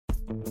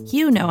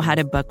You know how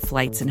to book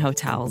flights and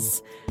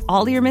hotels.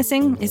 All you're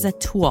missing is a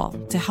tool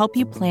to help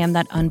you plan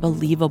that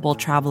unbelievable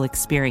travel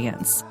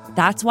experience.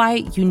 That's why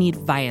you need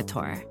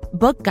Viator.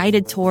 Book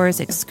guided tours,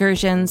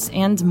 excursions,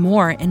 and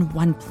more in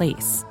one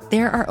place.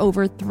 There are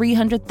over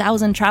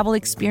 300,000 travel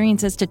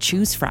experiences to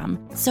choose from,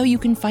 so you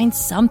can find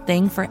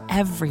something for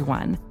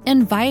everyone.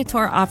 And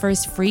Viator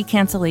offers free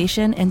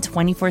cancellation and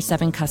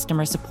 24/7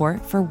 customer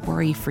support for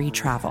worry-free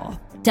travel.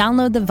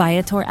 Download the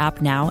Viator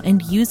app now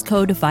and use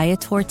code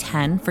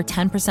Viator10 for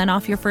 10%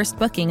 off your first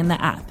booking in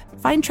the app.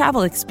 Find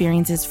travel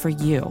experiences for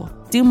you.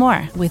 Do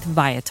more with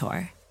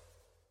Viator.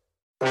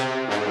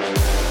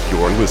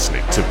 You're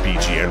listening to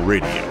BGN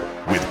Radio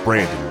with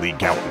Brandon Lee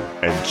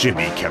Gowton and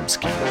Jimmy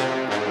Kempski.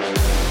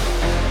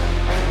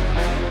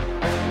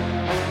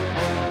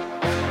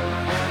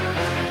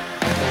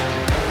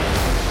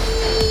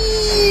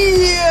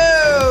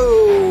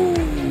 Yo!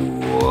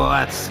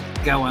 What's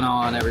going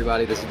on,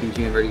 everybody? This is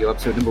BGN Radio,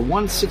 episode number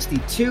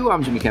 162.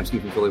 I'm Jimmy Kempski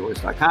from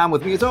PhillyVoice.com.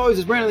 With me, as always,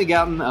 is Brandon Lee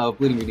Gowton of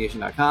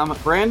BleedingGreenNation.com.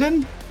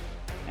 Brandon,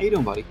 how you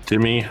doing, buddy?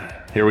 Jimmy,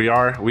 here we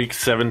are, week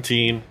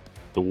 17.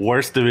 The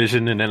worst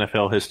division in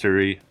NFL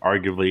history,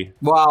 arguably.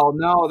 Well,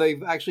 no,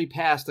 they've actually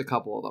passed a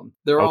couple of them.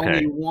 They're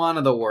only one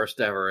of the worst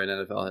ever in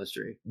NFL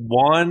history.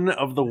 One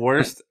of the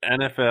worst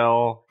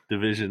NFL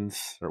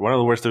divisions, or one of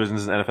the worst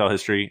divisions in NFL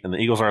history, and the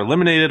Eagles are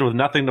eliminated with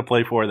nothing to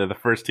play for. They're the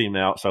first team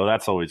out, so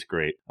that's always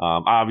great.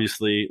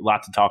 Obviously,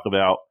 lots to talk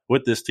about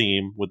with this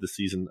team, with the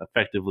season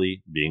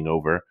effectively being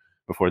over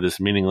before this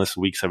meaningless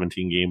Week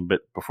 17 game.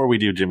 But before we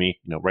do, Jimmy,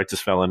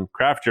 righteous felon,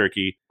 Kraft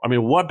Jerky. I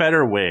mean, what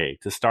better way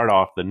to start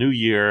off the new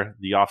year,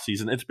 the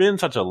offseason? It's been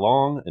such a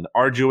long and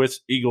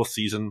arduous Eagles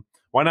season.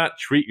 Why not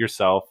treat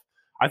yourself?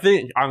 I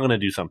think I'm going to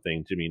do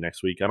something, Jimmy,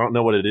 next week. I don't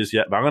know what it is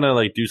yet, but I'm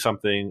going to do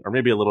something, or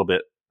maybe a little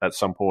bit at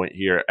some point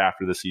here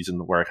after the season,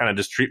 where I kind of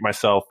just treat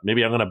myself.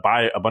 Maybe I'm going to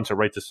buy a bunch of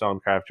Righteous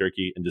Felon Kraft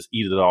Jerky and just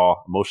eat it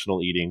all,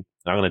 emotional eating.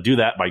 And I'm going to do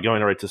that by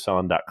going to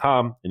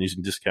righteousfelon.com and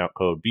using discount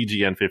code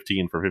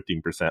BGN15 for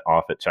 15%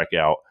 off at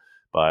checkout.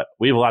 But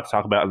we have a lot to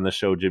talk about in this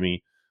show,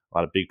 Jimmy. A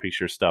lot of big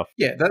picture stuff.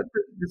 Yeah,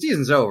 the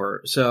season's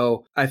over.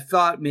 So I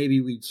thought maybe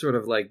we'd sort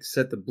of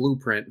set the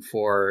blueprint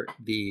for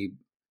the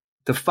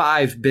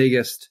 5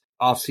 biggest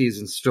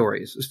off-season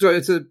stories.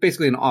 It's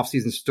basically an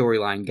off-season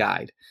storyline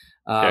guide.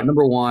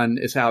 Number 1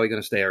 is Howie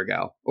going to stay or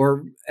go?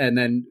 And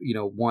then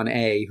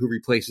 1A, who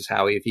replaces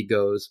Howie if he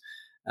goes,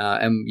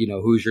 and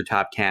who's your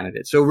top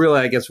candidate? So really,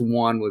 I guess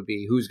 1 would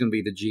be who's going to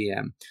be the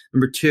GM.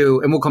 Number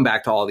 2, and we'll come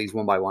back to all these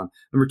one by one.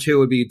 Number 2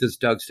 would be, does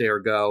Doug stay or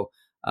go?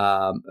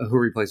 Who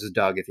replaces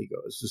Doug if he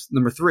goes?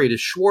 Number 3,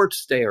 does Schwartz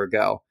stay or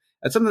go?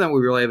 That's something that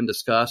we really haven't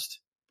discussed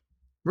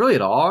really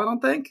at all. I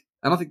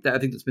think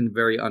that's been a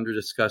very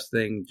under-discussed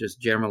thing, just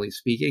generally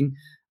speaking.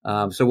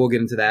 So we'll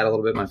get into that a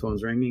little bit. My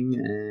phone's ringing,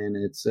 and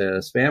it's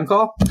a spam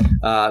call.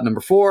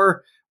 Number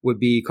 4 would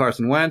be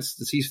Carson Wentz.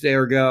 Does he stay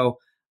or go?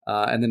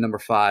 And then number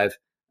 5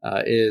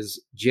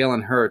 is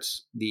Jalen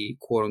Hurts, the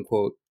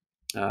quote-unquote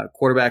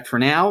quarterback for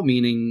now,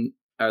 meaning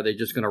are they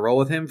just going to roll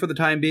with him for the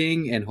time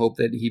being and hope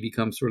that he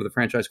becomes sort of the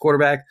franchise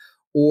quarterback,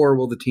 or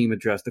will the team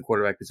address the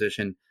quarterback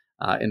position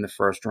in the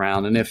first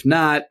round? And if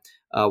not,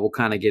 we'll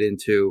kind of get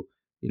into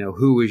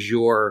who is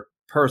your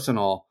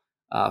personal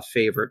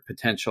favorite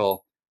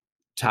potential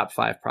top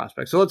 5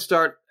 prospects. So let's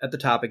start at the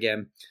top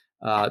again.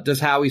 Does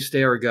Howie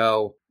stay or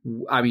go?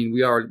 I mean,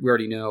 we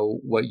already know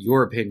what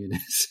your opinion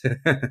is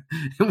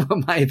and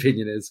what my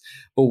opinion is,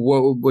 but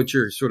what's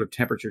your sort of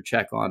temperature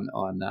check on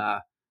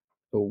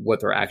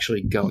what they're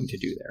actually going to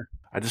do there?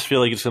 I just feel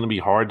like it's going to be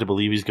hard to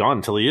believe he's gone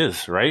until he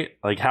is, right?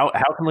 Like, how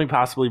can we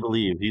possibly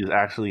believe he's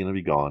actually going to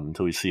be gone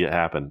until we see it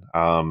happen?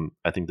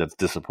 I think that's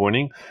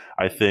disappointing.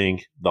 I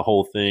think the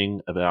whole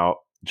thing about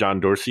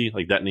John Dorsey,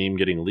 like that name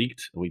getting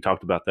leaked, and we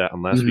talked about that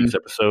on last week's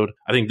episode.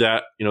 I think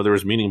that, there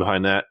was meaning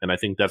behind that, and I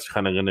think that's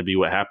kind of going to be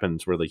what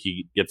happens, where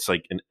he gets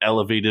an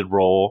elevated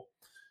role,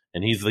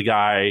 and he's the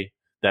guy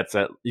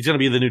he's going to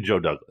be the new Joe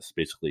Douglas,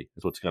 basically,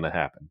 is what's going to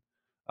happen.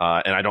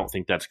 And I don't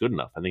think that's good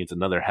enough. I think it's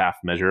another half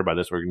measure by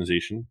this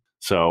organization.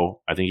 So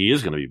I think he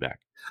is going to be back.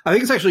 I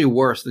think it's actually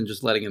worse than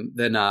just letting him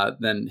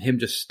than him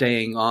just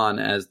staying on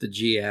as the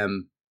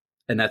GM,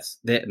 and that's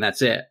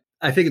it.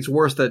 I think it's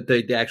worse that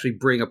they actually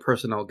bring a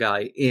personnel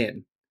guy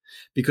in,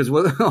 because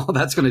what all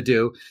that's going to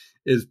do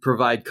is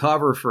provide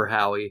cover for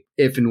Howie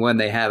if and when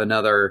they have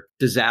another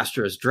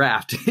disastrous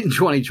draft in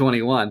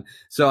 2021.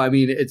 So I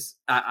mean, they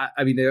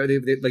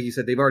like you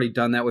said, they've already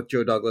done that with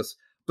Joe Douglas.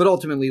 But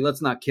ultimately,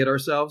 let's not kid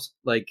ourselves.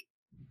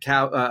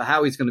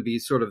 Howie's going to be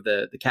sort of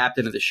the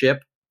captain of the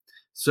ship.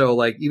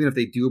 So even if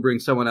they do bring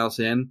someone else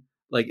in,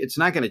 it's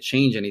not going to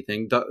change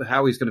anything.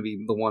 Howie's going to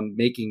be the one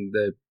making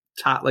the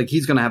top.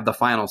 He's going to have the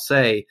final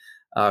say.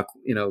 On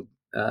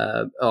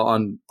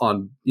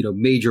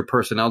major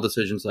personnel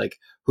decisions, like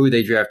who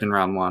they draft in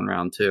round 1,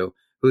 round 2,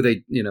 who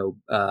they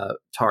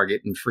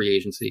target in free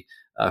agency,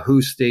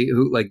 who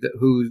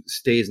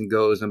stays and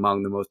goes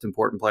among the most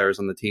important players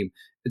on the team.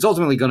 It's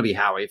ultimately going to be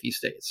Howie if he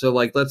stays. So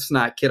let's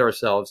not kid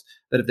ourselves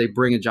that if they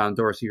bring a John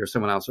Dorsey or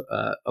someone else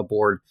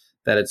aboard,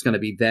 that it's going to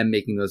be them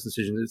making those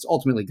decisions. It's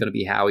ultimately going to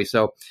be Howie.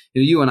 So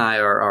you and I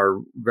are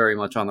very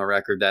much on the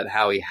record that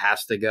Howie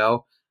has to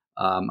go.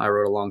 I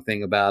wrote a long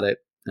thing about it.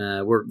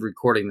 We're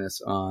recording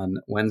this on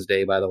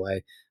Wednesday, by the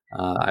way.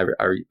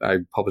 I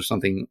published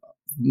something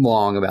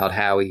long about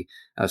Howie,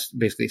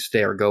 basically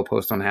stay or go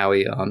post on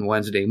Howie on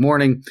Wednesday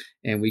morning,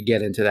 and we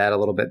get into that a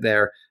little bit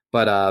there.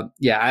 But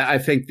I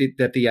think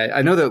that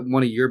I know that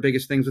one of your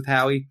biggest things with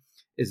Howie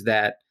is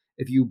that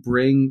if you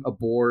bring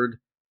aboard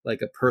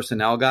like a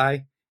personnel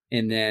guy,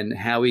 and then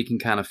Howie can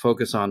kind of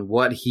focus on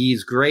what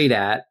he's great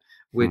at,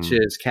 which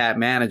is cap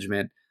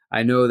management.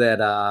 I know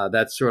that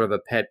that's sort of a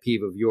pet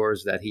peeve of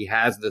yours, that he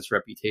has this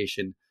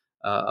reputation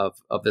of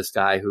this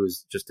guy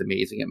who's just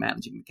amazing at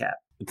managing the cap.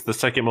 It's the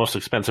second most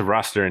expensive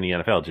roster in the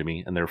NFL,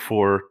 Jimmy, and they're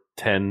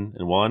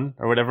 4-10-1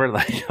 or whatever.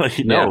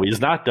 He's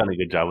not done a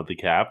good job with the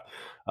cap.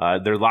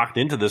 They're locked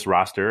into this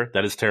roster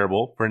that is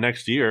terrible for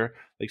next year.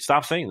 Like,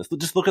 stop saying this.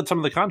 Just look at some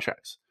of the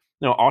contracts.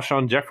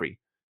 Alshon Jeffrey,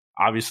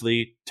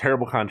 obviously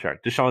terrible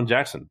contract. Deshaun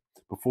Jackson,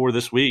 before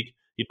this week,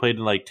 he played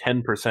in like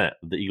 10%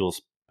 of the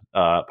Eagles'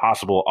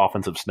 possible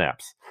offensive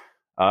snaps.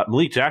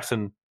 Malik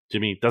Jackson,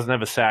 Jimmy, doesn't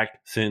have a sack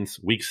since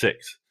week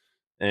 6.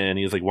 And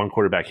he has like one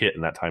quarterback hit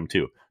in that time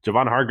too.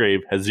 Javon Hargrave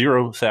has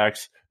 0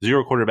 sacks,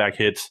 0 quarterback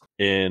hits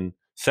in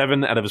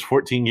 7 out of his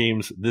 14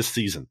 games this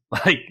season.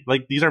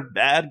 Like these are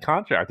bad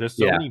contracts. There's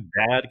so many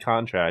bad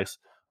contracts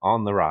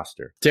on the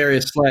roster.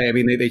 Darius Slay, I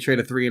mean, they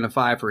traded 3 and a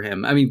 5 for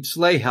him. I mean,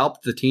 Slay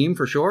helped the team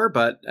for sure,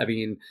 but I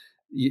mean,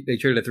 they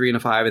traded a 3 and a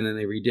 5 and then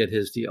they redid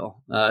his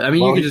deal.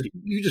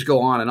 You just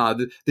go on and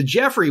on. The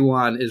Jeffrey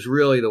one is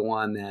really the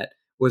one that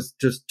was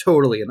just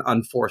totally an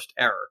unforced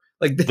error.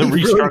 Like the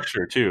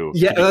restructure too.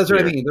 Yeah, that's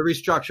what I mean. The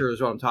restructure is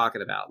what I'm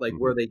talking about. Like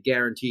where they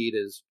guaranteed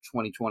his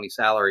 2020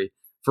 salary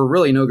for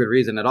really no good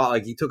reason at all.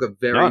 Like he took a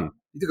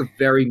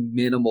very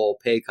minimal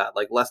pay cut,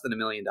 like less than $1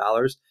 million,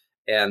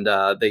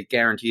 and they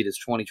guaranteed his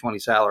 2020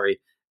 salary.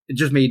 It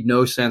just made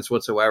no sense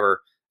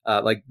whatsoever.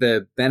 Like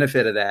the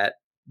benefit of that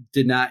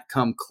did not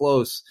come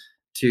close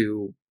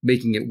to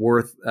making it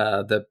worth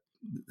the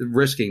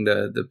risking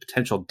the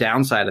potential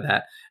downside of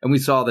that. And we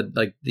saw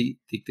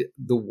the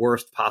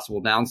worst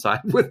possible downside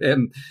with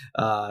him,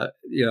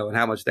 and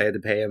how much they had to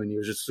pay him. And he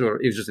was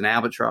just an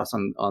albatross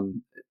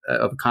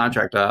of a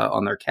contract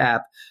on their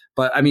cap.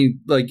 But I mean,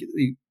 like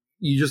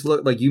you just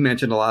look, like you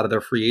mentioned, a lot of their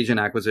free agent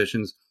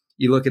acquisitions.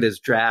 You look at his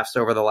drafts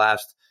over the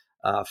last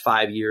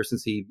 5 years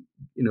since he,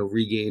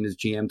 regained his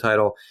GM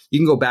title. You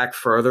can go back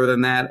further than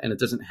that, and it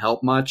doesn't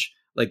help much.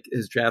 Like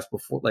his drafts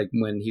before, like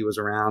when he was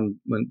around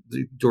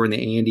during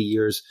the Andy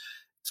years,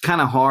 it's kind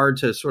of hard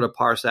to sort of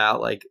parse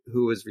out like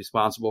who is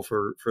responsible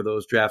for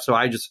those drafts.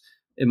 So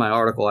in my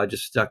article, I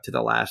just stuck to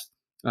the last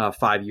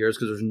 5 years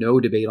because there's no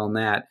debate on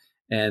that.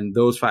 And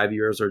those 5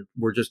 years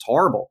were just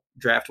horrible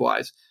draft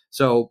wise.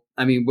 So,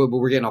 I mean,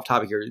 we're getting off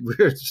topic here.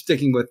 We're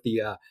sticking with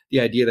the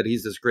idea that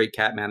he's this great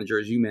cap manager.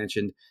 As you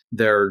mentioned,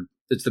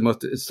 it's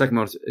the second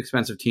most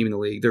expensive team in the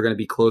league.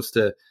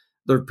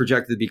 They're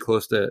projected to be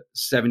close to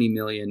 $70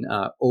 million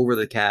over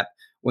the cap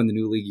when the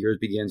new league year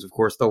begins. Of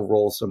course, they'll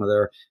roll some of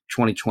their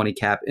 2020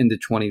 cap into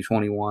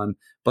 2021.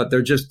 But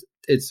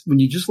it's when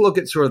you just look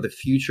at sort of the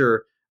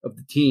future of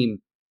the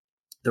team,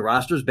 the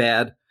roster's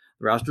bad,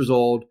 the roster's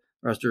old,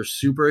 the roster's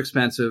super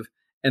expensive,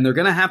 and they're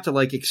going to have to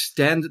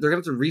extend. They're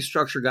going to have to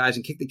restructure guys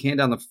and kick the can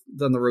down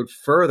the road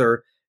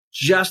further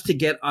just to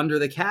get under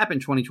the cap in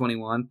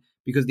 2021.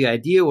 Because the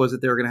idea was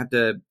that they were going to have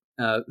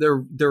to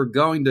they're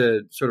going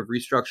to sort of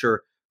restructure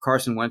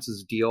Carson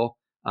Wentz's deal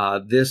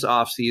this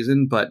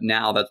offseason, but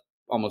now that's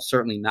almost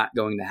certainly not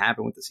going to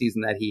happen with the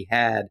season that he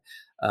had.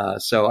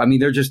 So, I mean,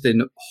 they're just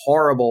in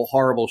horrible,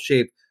 horrible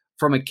shape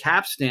from a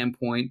cap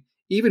standpoint,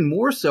 even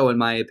more so, in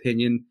my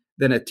opinion,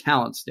 than a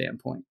talent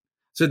standpoint.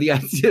 So the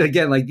idea,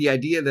 again, the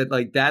idea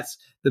that that's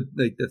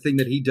the thing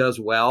that he does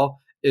well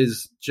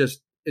is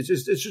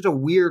it's just a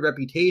weird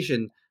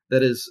reputation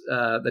that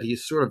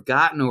he's sort of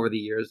gotten over the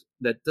years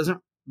that doesn't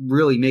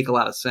really make a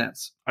lot of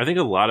sense. I think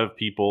a lot of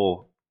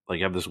people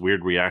have this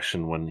weird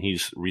reaction when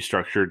he's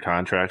restructured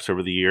contracts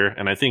over the year.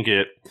 And I think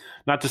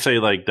not to say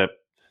that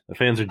the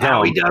fans are dumb.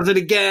 How he does it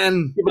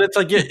again. But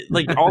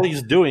it's all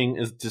he's doing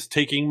is just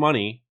taking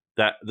money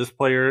that this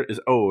player is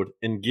owed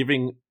and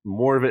giving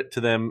more of it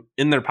to them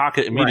in their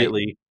pocket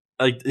immediately.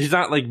 Right. He's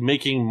not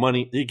making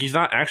money. He's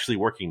not actually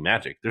working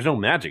magic. There's no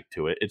magic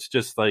to it. It's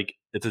just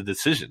it's a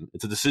decision.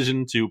 It's a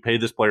decision to pay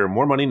this player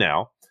more money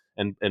now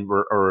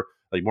or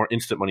more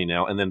instant money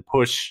now, and then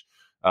push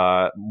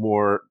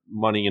more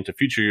money into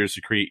future years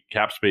to create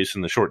cap space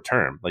in the short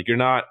term. You're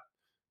not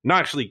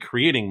actually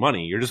creating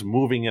money. You're just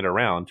moving it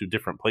around to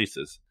different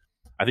places.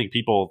 I think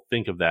people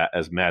think of that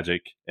as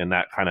magic, and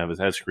that kind of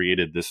has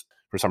created this,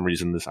 for some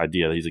reason, this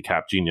idea that he's a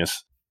cap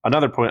genius.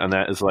 Another point on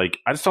that is I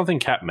just don't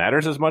think cap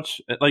matters as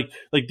much.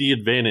 The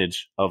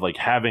advantage of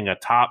having a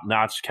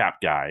top-notch cap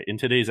guy in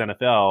today's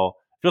NFL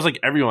feels like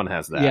everyone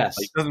has that. Yes.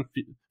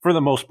 For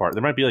the most part.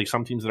 There might be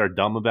some teams that are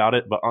dumb about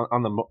it, but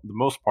on the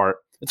most part,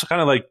 it's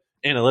kind of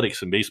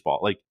analytics in baseball.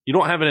 Like, you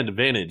don't have an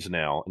advantage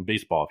now in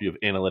baseball if you have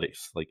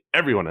analytics. Like,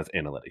 everyone has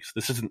analytics.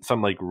 This isn't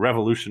some like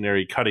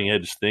revolutionary cutting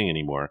edge thing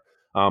anymore.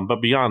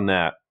 But beyond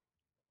that,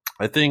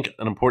 I think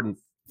an important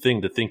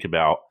thing to think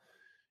about,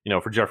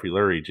 for Jeffrey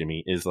Lurie,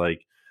 Jimmy, is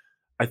like,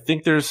 I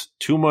think there's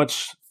too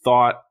much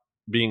thought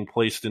being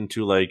placed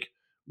into like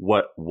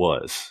what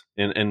was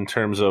in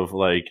terms of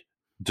like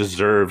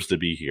deserves to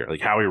be here.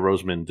 Like, Howie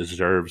Roseman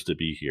deserves to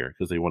be here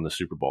because they won the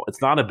Super Bowl.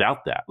 It's not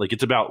about that. Like,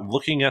 it's about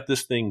looking at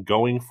this thing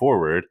going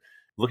forward,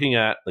 looking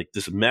at like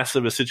this mess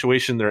of a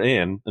situation they're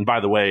in. And by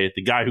the way,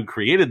 the guy who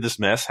created this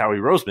mess, Howie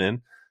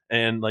Roseman,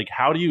 and like,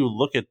 how do you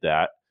look at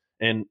that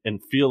and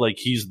feel like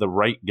he's the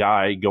right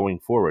guy going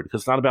forward?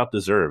 Because it's not about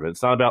deserve.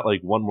 It's not about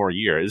like one more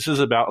year. This is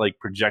about like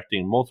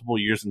projecting multiple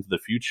years into the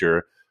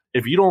future.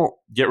 If you don't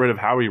get rid of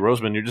Howie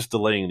Roseman, you're just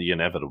delaying the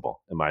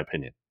inevitable, in my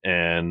opinion.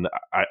 And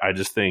I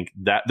just think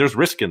that there's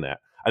risk in that.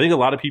 I think a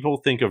lot of people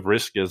think of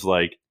risk as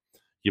like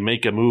you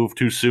make a move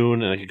too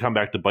soon and it can come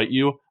back to bite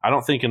you. I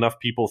don't think enough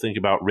people think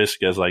about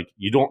risk as like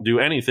you don't do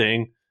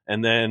anything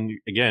and then,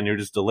 again, you're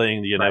just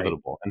delaying the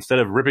inevitable. Right. Instead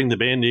of ripping the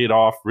Band-Aid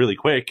off really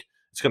quick,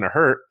 it's going to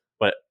hurt,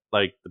 but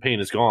like the pain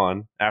is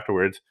gone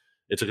afterwards.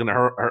 It's going to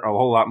hurt a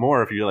whole lot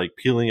more if you're like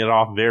peeling it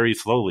off very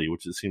slowly,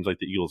 which it seems like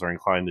the Eagles are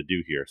inclined to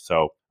do here.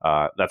 So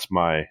that's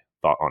my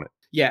thought on it.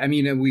 Yeah, I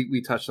mean,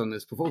 we touched on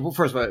this before. Well,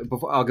 first of all,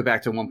 before I'll go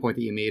back to one point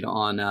that you made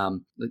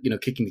on,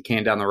 kicking the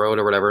can down the road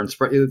or whatever, and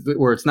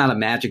where it's not a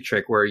magic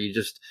trick where you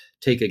just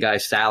take a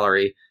guy's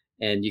salary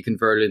and you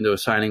convert it into a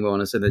signing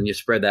bonus and then you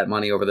spread that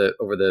money over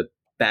the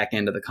back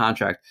end of the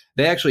contract.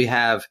 They actually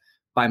have,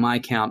 by my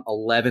count,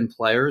 11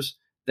 players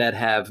that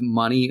have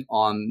money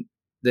on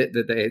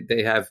that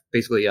they have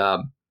basically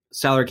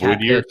salary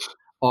cap hits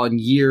on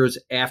years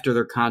after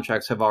their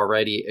contracts have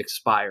already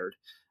expired.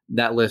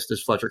 That list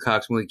is Fletcher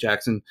Cox, Malik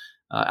Jackson,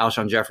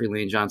 Alshon Jeffrey,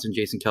 Lane Johnson,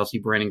 Jason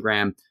Kelce, Brandon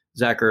Graham,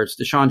 Zach Ertz,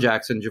 Deshaun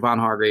Jackson, Javon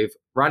Hargrave,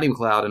 Rodney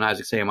McLeod, and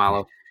Isaac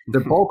Seumalo,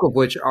 the bulk of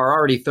which are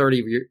already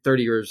 30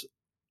 years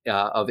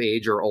of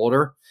age or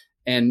older.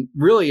 And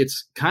really,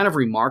 it's kind of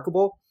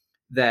remarkable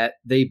that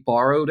they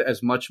borrowed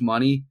as much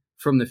money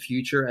from the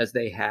future as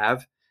they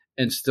have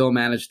and still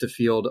managed to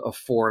field a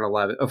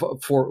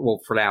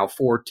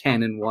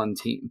 4-10-1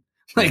 team.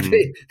 Like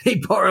they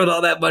borrowed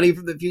all that money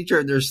from the future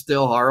and they're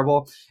still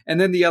horrible.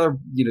 And then the other,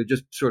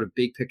 just sort of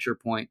big picture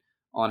point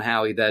on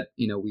Howie that,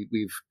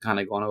 we've kind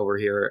of gone over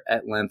here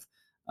at length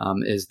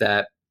is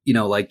that,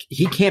 like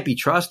he can't be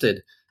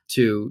trusted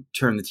to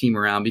turn the team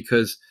around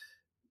because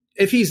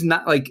if he's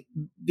not like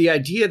the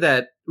idea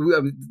that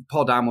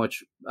Paul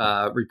Domowitch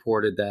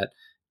reported that,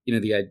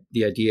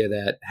 the idea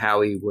that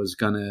Howie was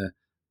going to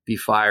be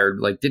fired,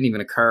 like didn't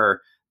even occur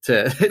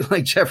to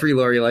like Jeffrey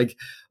Lurie, like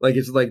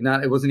it's like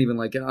not, it wasn't even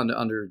like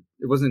under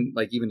it wasn't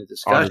like even a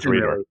discussion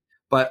really.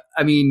 But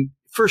I mean,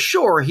 for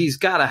sure, he's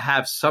got to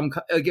have some,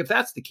 like if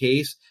that's the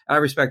case, I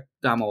respect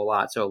Damo a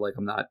lot. So like,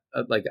 I'm not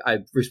like, I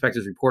respect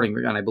his reporting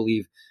and I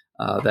believe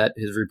that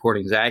his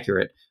reporting is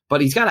accurate,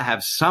 but he's got to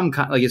have some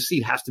kind, like his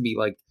seat has to be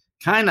like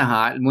kind of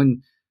hot. And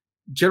when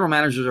general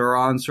managers are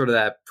on sort of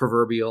that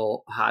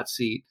proverbial hot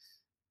seat,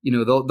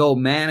 they'll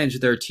manage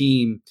their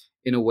team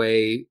in a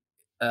way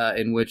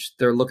in which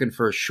they're looking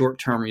for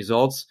short-term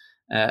results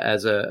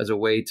as a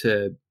way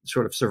to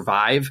sort of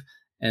survive,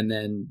 and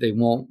then they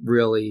won't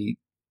really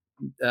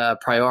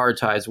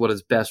prioritize what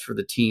is best for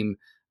the team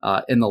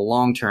in the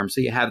long term.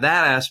 So you have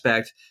that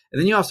aspect, and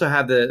then you also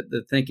have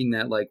the thinking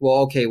that like,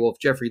 if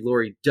Jeffrey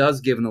Lurie does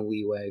give him the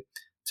leeway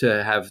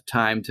to have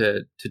time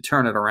to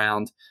turn it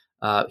around,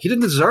 he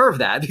didn't deserve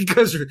that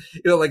because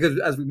like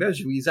as we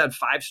mentioned, he's had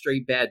 5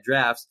 straight bad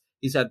drafts.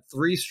 He's had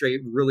 3 straight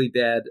really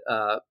bad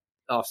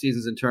off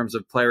seasons in terms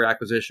of player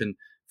acquisition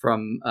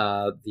from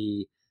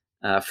the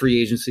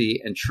free agency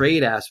and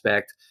trade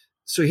aspect.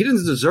 So he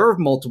didn't deserve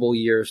multiple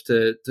years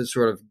to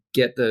sort of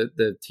get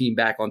the team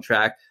back on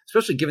track,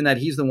 especially given that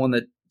he's the one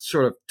that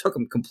sort of took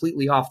him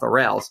completely off the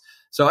rails.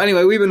 So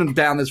anyway, we've been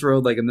down this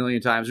road like a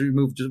million times. We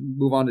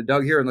move on to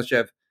Doug here, unless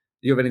do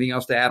you have anything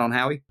else to add on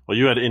Howie? Well,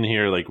 you had in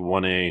here like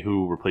 1A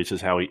who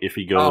replaces Howie if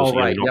he goes.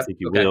 Right. I don't think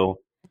he will.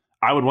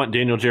 I would want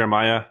Daniel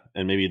Jeremiah,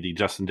 and maybe the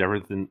Justin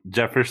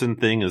Jefferson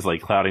thing is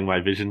like clouding my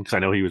vision because I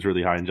know he was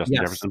really high in Justin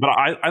Jefferson. But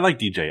I like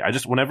DJ. I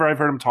just, whenever I've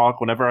heard him talk,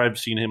 whenever I've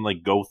seen him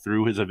like go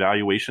through his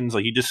evaluations,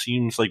 like he just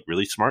seems like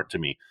really smart to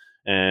me.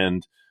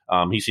 And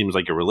he seems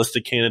like a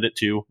realistic candidate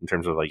too, in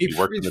terms of like he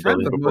worked in the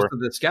building before. Most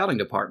of the scouting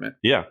department.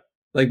 Yeah.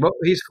 Like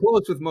he's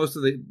close with most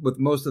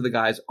of the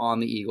guys on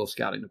the Eagles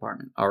scouting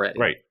department already.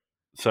 Right.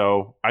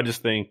 So I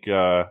just think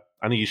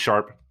he's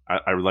sharp.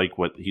 I like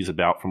what he's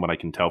about from what I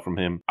can tell from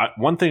him.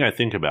 One thing I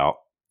think about,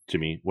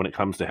 Jimmy, when it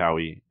comes to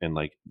Howie and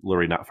like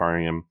Lurie not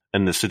firing him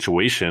and the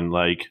situation,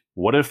 like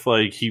what if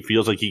like he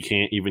feels like he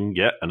can't even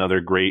get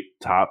another great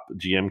top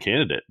GM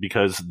candidate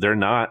because they're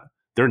not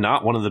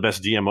one of the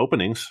best GM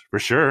openings for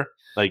sure.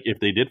 Like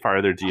if they did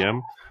fire their GM,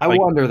 I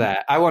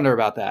wonder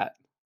about that.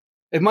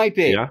 It might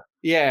be.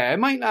 Yeah, it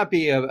might not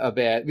be a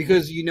bad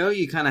because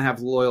you kind of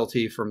have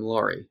loyalty from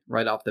Lurie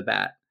right off the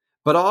bat,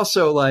 but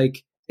also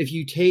like. If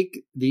you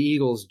take the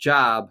Eagles'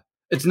 job,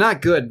 It's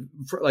not good.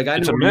 For, like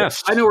It's a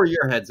mess. I know where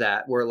your head's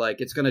at. Where like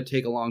it's going to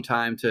take a long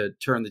time to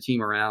turn the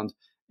team around,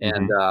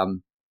 and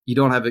you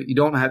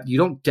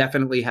don't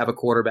definitely have a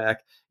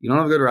quarterback. You don't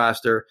have a good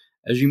roster.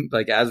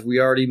 As we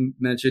already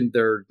mentioned,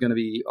 they're going to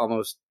be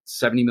almost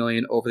 $70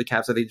 million over the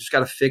cap, so they just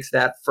got to fix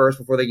that first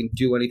before they can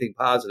do anything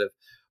positive.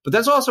 But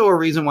that's also a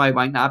reason why it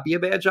might not be a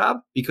bad job,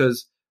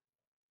 because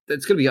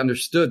it's going to be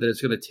understood that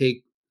it's going to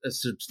take a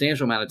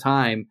substantial amount of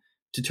time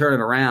to turn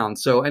it around.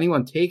 So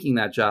anyone taking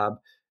that job,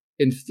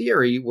 in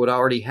theory, would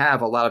already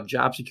have a lot of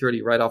job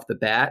security right off the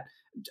bat.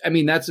 I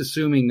mean, that's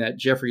assuming that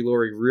Jeffrey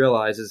Lurie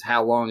realizes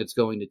how long it's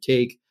going to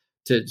take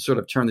to sort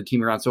of turn the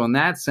team around. So in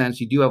that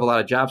sense, you do have a lot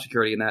of job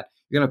security in that.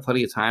 You're going to have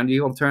plenty of time to be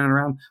able to turn it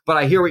around. But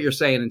I hear what you're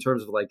saying in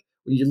terms of like,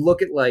 when you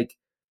look at like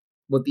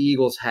what the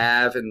Eagles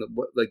have and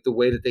the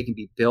way that they can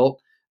be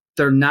built,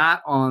 they're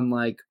not on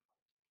like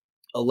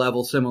a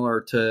level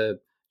similar to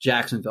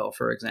Jacksonville,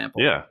 for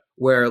example. Yeah.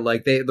 Where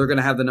like they're going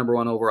to have the number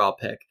 1 overall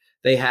pick.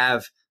 They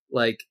have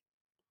like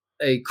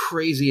a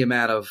crazy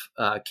amount of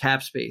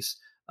cap space.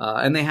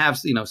 And they have,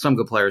 some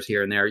good players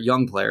here and there,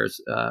 young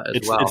players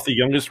as well. It's the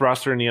youngest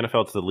roster in the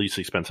NFL to the least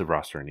expensive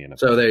roster in the NFL.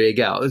 So there you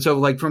go. And so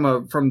like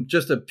from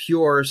just a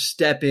pure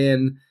step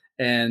in,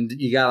 and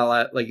you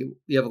got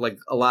you have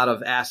a lot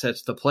of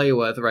assets to play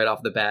with right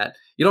off the bat.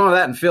 You don't have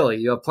that in Philly.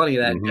 You have plenty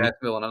of that in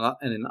Jacksonville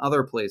and in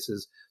other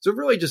places. So it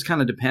really just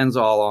kind of depends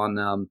all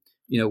on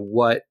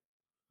what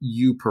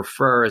you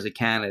prefer as a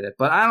candidate.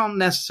 But I don't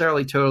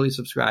necessarily totally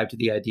subscribe to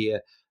the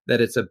idea that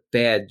it's a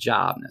bad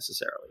job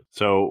necessarily.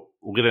 So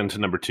we'll get into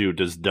number 2.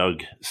 Does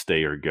Doug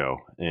stay or go?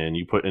 And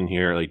you put in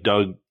here, like,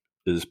 Doug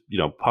is,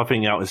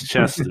 puffing out his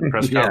chest in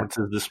press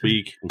conferences this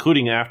week,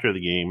 including after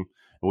the game,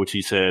 in which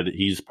he said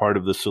he's part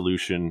of the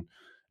solution.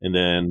 And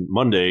then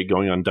Monday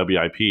going on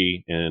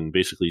WIP and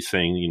basically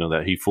saying,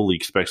 that he fully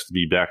expects to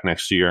be back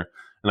next year.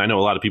 And I know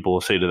a lot of people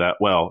will say to that,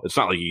 well, it's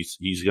not like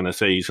he's going to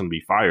say he's going to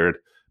be fired,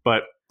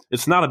 but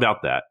it's not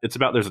about that. It's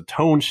about there's a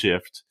tone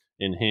shift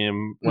in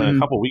him. When a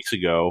couple weeks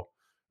ago,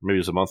 maybe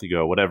it was a month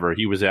ago, whatever,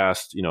 he was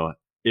asked,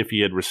 if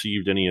he had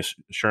received any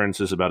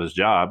assurances about his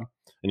job,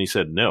 and he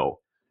said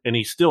no. And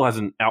he still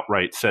hasn't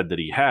outright said that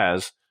he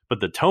has, but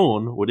the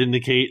tone would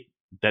indicate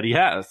that he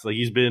has. Like,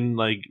 he's been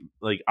like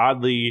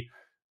oddly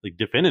like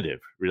definitive,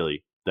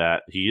 really,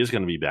 that he is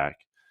going to be back.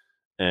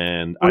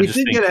 And I just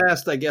did get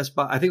asked, I guess,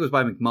 I think it was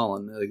by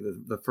McMullen, like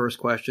the first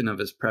question of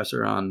his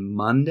presser on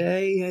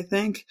Monday, I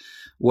think,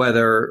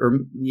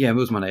 it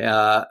was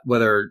Monday,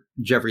 whether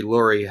Jeffrey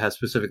Lurie has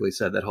specifically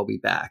said that he'll be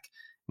back.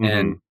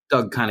 And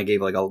Doug kind of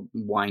gave like a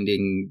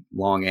winding,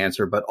 long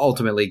answer, but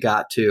ultimately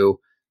got to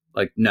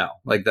like, no,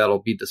 like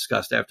that'll be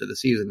discussed after the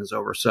season is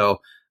over. So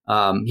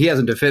he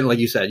hasn't like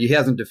you said, he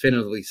hasn't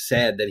definitively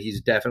said that he's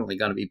definitely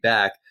going to be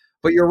back.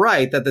 But you're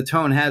right that the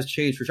tone has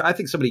changed for sure. I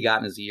think somebody got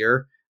in his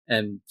ear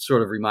and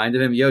sort of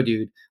reminded him, yo,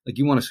 dude, like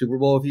you won a Super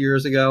Bowl a few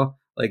years ago.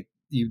 Like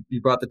you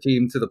brought the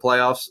team to the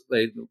playoffs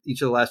like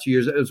each of the last few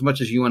years. As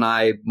much as you and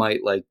I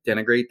might like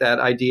denigrate that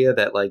idea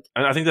that like,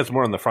 and I think that's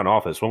more in the front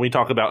office when we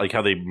talk about like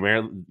how they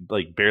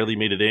barely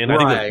made it in. I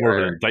think that's more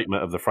of an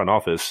indictment of the front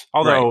office,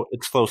 although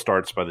it's slow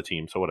starts by the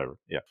team. So whatever.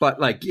 Yeah. But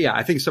like, yeah,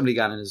 I think somebody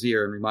got in his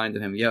ear and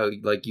reminded him, yo,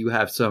 like you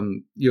have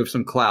some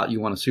clout. You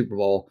won a Super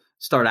Bowl.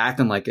 Start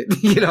acting like it.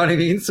 You know what I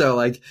mean? So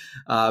like,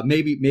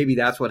 maybe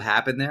that's what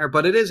happened there.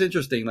 But it is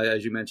interesting, like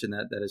as you mentioned,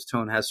 that his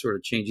tone has sort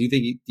of changed. Do you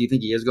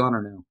think he is gone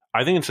or no?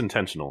 I think it's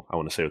intentional. I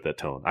want to say with that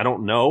tone. I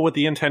don't know what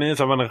the intent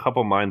is. I'm on a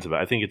couple minds of it.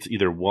 I think it's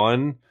either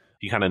one,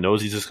 he kind of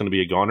knows he's just going to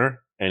be a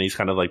goner, and he's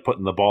kind of like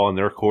putting the ball in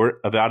their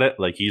court about it.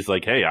 Like he's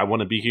like, hey, I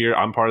want to be here.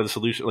 I'm part of the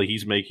solution. Like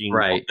he's making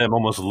them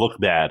almost look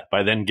bad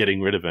by then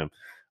getting rid of him.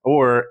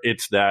 Or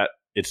it's that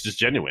it's just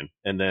genuine,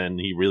 and then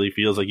he really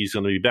feels like he's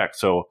going to be back.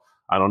 So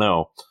I don't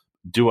know.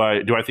 Do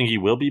I think he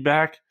will be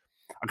back?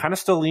 I kind of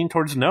still lean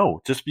towards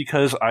no, just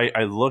because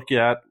I look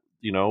at,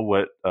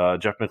 what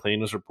Jeff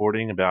McLean was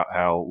reporting about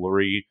how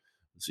Lurie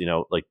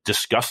was, like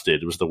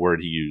disgusted was the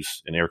word he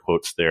used in air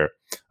quotes there,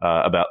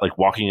 about like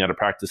walking out of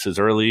practices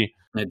early.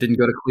 It didn't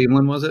go to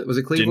Cleveland, was it? Was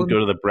it Cleveland? Didn't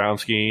go to the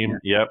Browns game.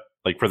 Yeah. Yep.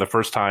 Like for the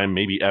first time,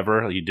 maybe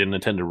ever, he didn't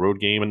attend a road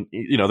game, and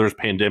there's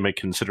pandemic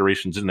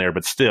considerations in there,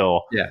 but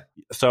still, yeah.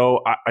 So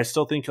I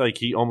still think like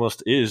he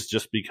almost is,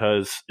 just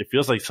because it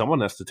feels like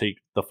someone has to take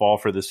the fall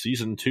for this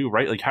season too,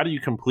 right? Like, how do you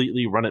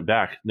completely run it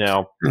back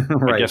now?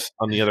 I guess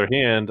on the other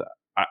hand,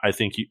 I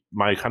think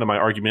my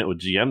argument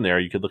with GM there,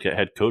 you could look at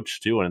head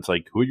coach too, and it's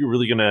like, who are you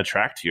really going to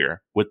attract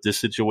here with this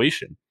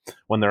situation?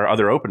 When there are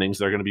other openings,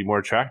 they're going to be more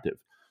attractive.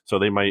 So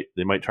they might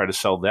try to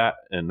sell that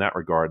in that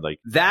regard. Like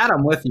that,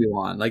 I'm with you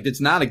on. Like, it's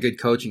not a good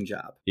coaching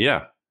job.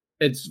 Yeah,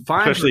 it's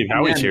fine, especially if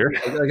Howie's here.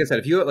 Like I said,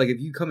 if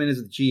you come in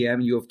as the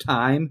GM, you have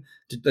time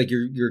to like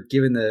you're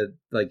given the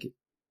like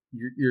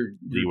your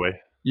leeway.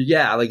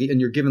 Yeah, like,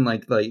 and you're given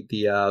like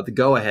the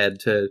go ahead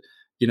to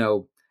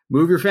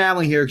move your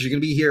family here because you're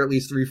going to be here at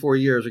least 3-4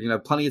 years. You're going to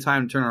have plenty of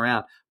time to turn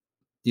around.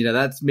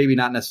 That's maybe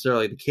not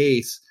necessarily the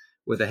case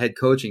with a head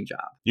coaching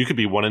job. You could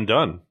be one and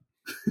done.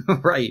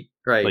 Right.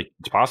 Like,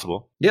 it's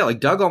possible. Yeah, like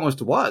Doug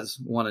almost was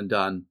one and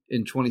done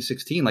in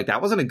 2016. Like,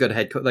 that wasn't a good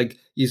head coach. Like,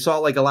 you saw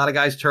like a lot of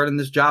guys turning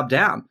this job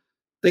down.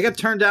 They got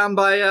turned down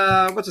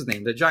by what's his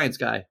name, the Giants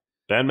guy,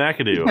 Ben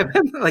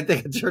McAdoo. Like,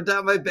 they got turned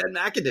down by Ben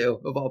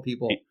McAdoo of all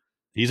people.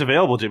 He's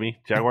available, Jimmy.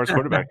 Jaguars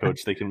quarterback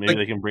coach. They can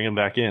bring him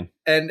back in.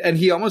 And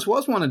he almost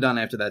was one and done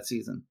after that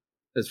season,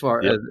 as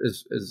far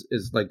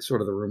as like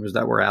sort of the rumors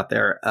that were out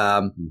there.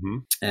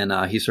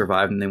 And he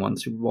survived and they won the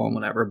Super Bowl and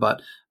whatever.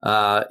 But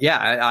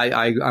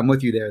I'm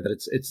with you there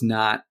that it's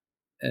not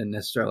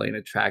necessarily an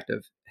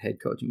attractive head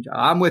coaching job.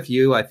 I'm with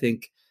you. I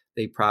think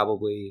they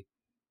probably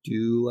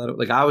do let it.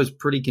 Like, I was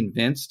pretty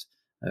convinced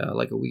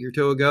like a week or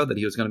two ago that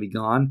he was going to be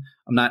gone.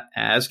 I'm not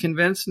as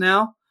convinced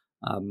now.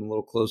 I'm a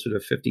little closer to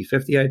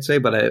 50-50, I'd say.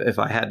 But if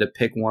I had to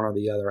pick one or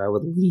the other, I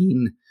would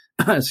lean,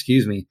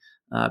 excuse me,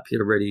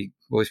 Peter Brady,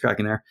 voice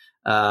cracking there.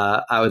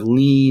 I would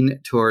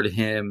lean toward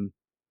him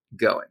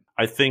going.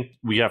 I think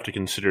we have to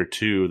consider,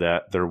 too,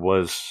 that there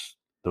were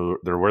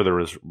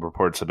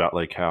reports about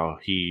like how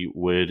he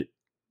would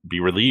be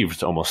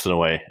relieved almost in a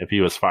way if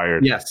he was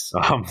fired. Yes.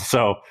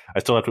 So I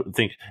still have to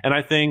think. And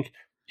I think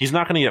he's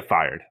not going to get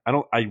fired.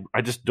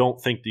 I just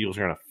don't think the Eagles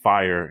are going to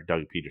fire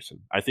Doug Peterson.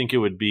 I think it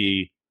would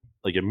be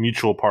like a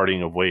mutual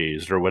parting of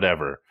ways or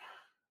whatever.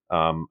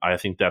 I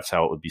think that's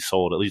how it would be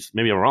sold. At least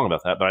maybe I'm wrong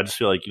about that, but I just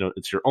feel like,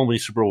 it's your only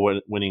Super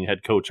Bowl winning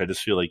head coach. I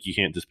just feel like you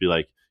can't just be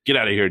like, get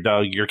out of here,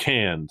 Doug, you're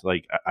canned.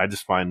 Like, I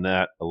just find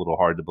that a little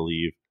hard to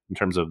believe in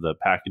terms of the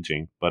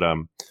packaging. But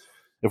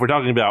if we're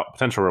talking about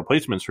potential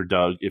replacements for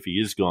Doug, if he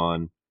is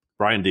gone,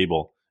 Brian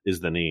Daboll is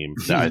the name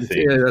that I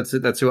think. Yeah,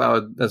 that's who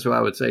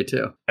I would say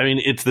too. I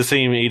mean, it's the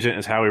same agent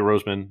as Howie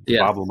Roseman, the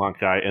Bob Lamont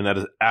guy, and that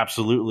is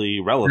absolutely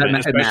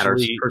relevant. It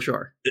matters for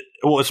sure.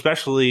 Well,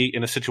 especially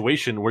in a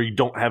situation where you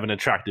don't have an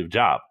attractive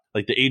job.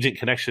 Like, the agent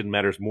connection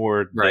matters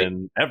more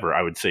than ever,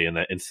 I would say, in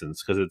that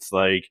instance, because it's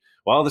like,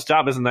 well, this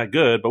job isn't that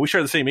good, but we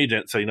share the same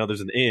agent, so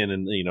there's an in,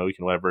 and we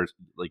can whatever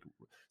like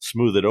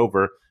smooth it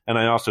over. And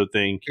I also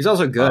think he's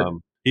also good.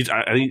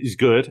 I think he's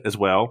good as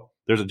well.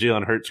 There's a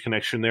Jalen Hurts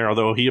connection there,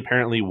 although he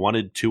apparently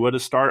wanted Tua to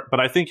start. But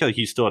I think like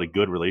he still had a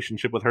good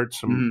relationship with Hurts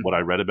from what I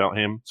read about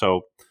him.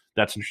 So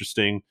that's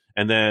interesting.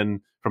 And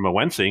then from a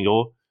Wentz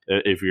angle,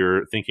 if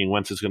you're thinking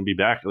Wentz is going to be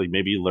back, like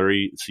maybe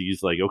Lurie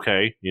sees like,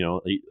 okay,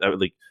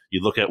 like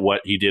you look at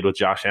what he did with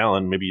Josh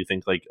Allen, maybe you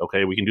think like,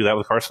 okay, we can do that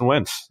with Carson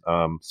Wentz.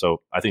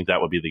 So I think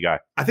that would be the guy.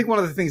 I think one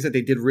of the things that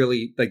they did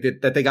really like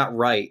that they got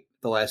right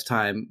the last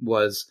time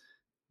was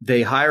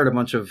they hired a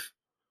bunch of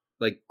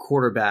like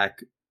quarterback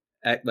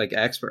like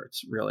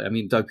experts, really. I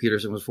mean, Doug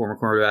Peterson was a former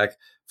quarterback.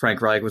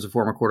 Frank Reich was a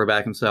former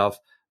quarterback himself.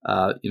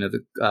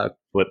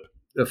 Flip,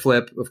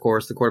 of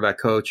course, the quarterback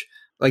coach.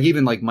 Like,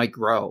 even like Mike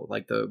Groh,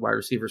 like the wide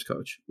receivers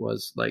coach,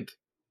 was like,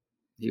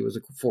 he was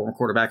a former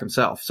quarterback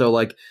himself. So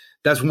like,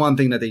 that's one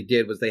thing that they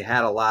did was they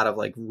had a lot of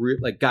like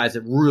guys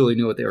that really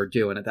knew what they were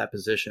doing at that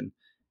position.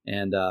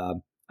 And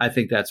I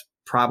think that's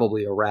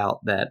probably a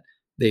route that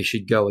they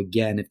should go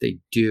again if they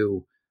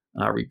do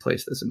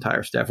replace this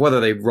entire staff, whether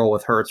they roll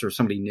with Hurts or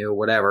somebody new,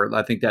 whatever.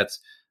 I think that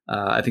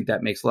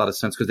makes a lot of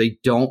sense because they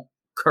don't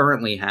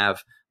currently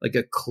have like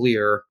a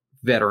clear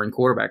veteran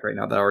quarterback right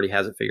now that already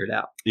has it figured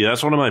out. Yeah,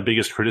 that's one of my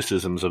biggest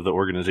criticisms of the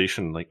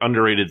organization, like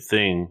underrated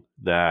thing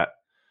that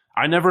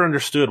I never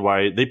understood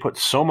why they put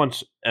so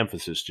much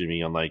emphasis,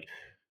 Jimmy, on like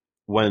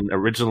when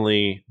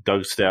originally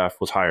Doug's staff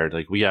was hired,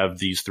 like we have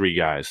these three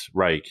guys,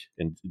 Reich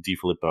and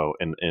DiFilippo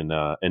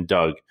and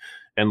Doug,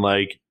 and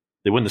like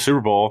they win the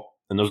Super Bowl.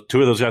 And those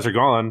two of those guys are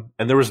gone,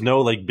 and there was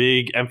no like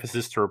big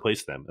emphasis to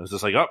replace them. It was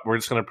just like, oh, we're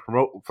just going to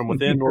promote from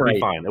within, we'll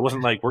be fine. It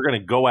wasn't like we're going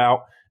to go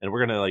out and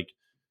we're going to like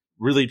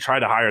really try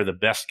to hire the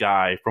best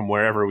guy from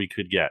wherever we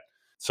could get.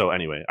 So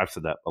anyway, I've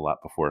said that a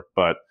lot before.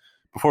 But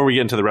before we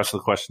get into the rest of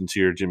the questions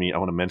here, Jimmy, I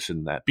want to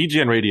mention that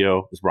BGN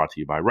Radio is brought to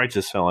you by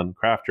Righteous Felon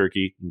Craft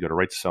Jerky. You can go to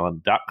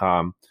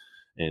righteousfelon.com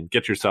and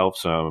get yourself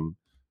some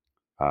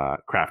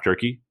craft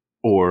jerky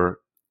or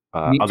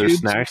other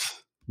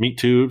snacks, meat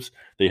tubes.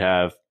 They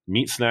have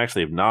meat snacks.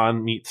 They have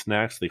non-meat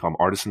snacks. They call them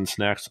artisan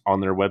snacks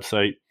on their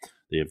website.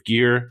 They have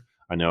gear.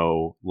 I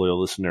know loyal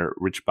listener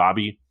Rich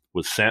Bobby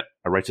was sent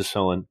a Righteous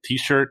Felon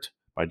t-shirt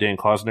by Dan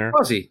Klausner.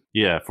 Was he?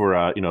 Yeah,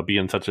 for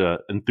being such a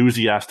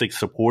enthusiastic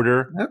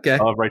supporter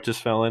of Righteous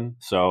Felon.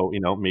 So,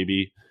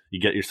 maybe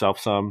you get yourself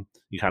some,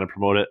 you kind of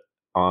promote it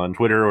on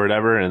Twitter or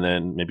whatever, and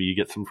then maybe you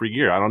get some free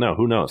gear. I don't know.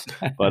 Who knows?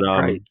 But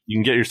you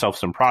can get yourself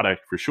some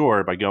product for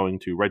sure by going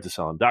to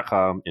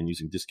righteousfelon.com and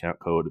using discount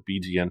code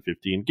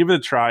BGN15. Give it a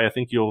try.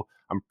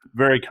 I'm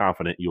very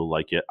confident you'll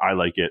like it. I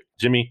like it.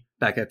 Jimmy?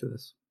 Back after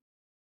this.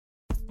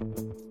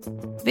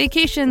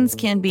 Vacations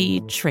can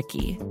be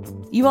tricky.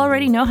 You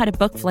already know how to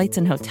book flights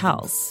and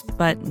hotels,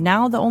 but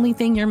now the only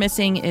thing you're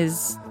missing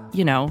is,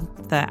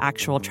 the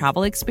actual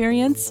travel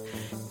experience.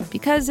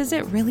 Because is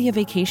it really a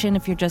vacation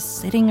if you're just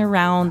sitting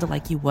around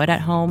like you would at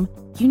home?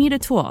 You need a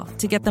tool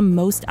to get the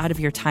most out of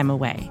your time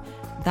away.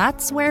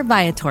 That's where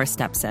Viator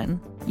steps in.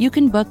 You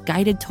can book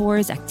guided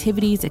tours,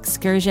 activities,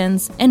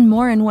 excursions, and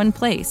more in one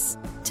place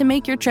to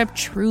make your trip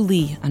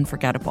truly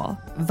unforgettable.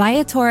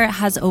 Viator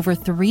has over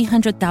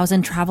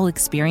 300,000 travel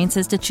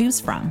experiences to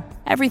choose from.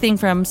 Everything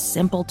from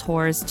simple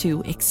tours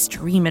to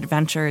extreme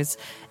adventures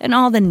and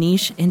all the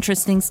niche,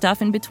 interesting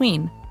stuff in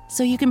between.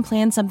 So you can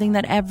plan something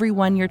that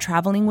everyone you're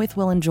traveling with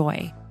will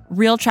enjoy.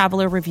 Real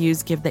traveler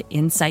reviews give the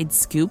inside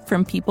scoop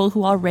from people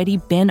who already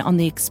been on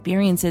the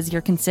experiences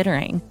you're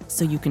considering,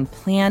 so you can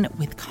plan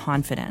with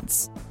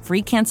confidence.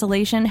 Free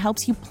cancellation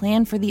helps you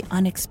plan for the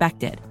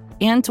unexpected.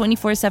 And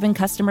 24/7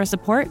 customer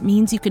support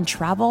means you can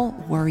travel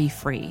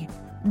worry-free.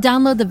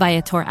 Download the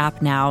Viator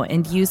app now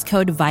and use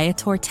code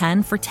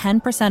Viator10 for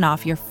 10%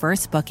 off your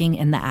first booking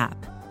in the app.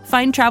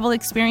 Find travel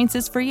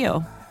experiences for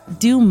you.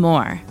 Do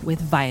more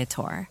with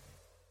Viator.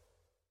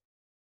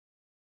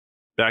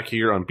 Back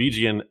here on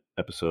BGN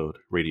episode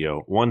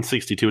radio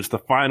 162. It's the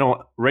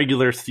final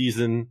regular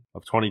season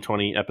of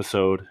 2020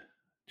 episode.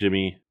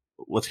 Jimmy,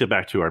 let's get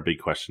back to our big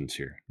questions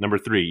here. Number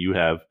 3, you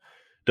have,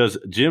 does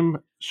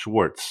Jimbo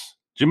Schwartz,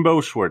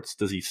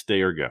 does he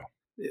stay or go?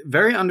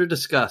 Very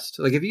under-discussed.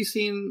 Like, have you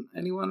seen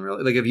anyone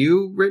really? Like, have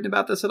you written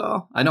about this at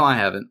all? I know I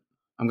haven't.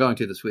 I'm going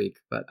to this week,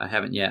 but I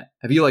haven't yet.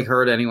 Have you, like,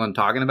 heard anyone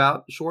talking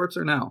about Schwartz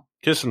or no?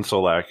 Kiss and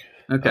Solak.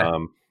 Okay.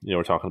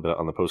 We're talking about it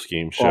on the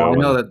post-game show. Well,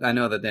 I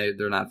know that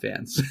they're not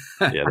fans.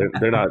 Yeah,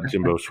 they're not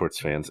Jimbo Schwartz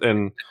fans.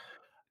 And,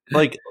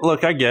 like,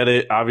 look, I get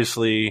it.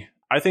 Obviously,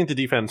 I think the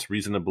defense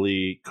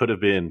reasonably could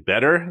have been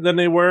better than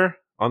they were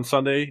on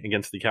Sunday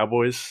against the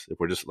Cowboys, if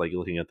we're just, like,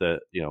 looking at the,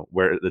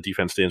 where the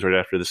defense stands right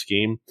after this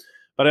game.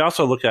 But I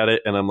also look at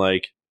it, and I'm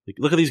like,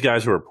 look at these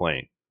guys who are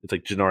playing. It's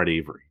like Jannard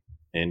Avery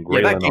and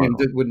Graylin that game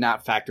Arnold. would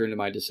not factor into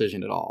my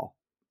decision at all.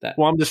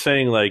 Well, I'm just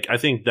saying, like, I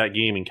think that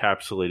game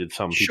encapsulated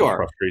some people's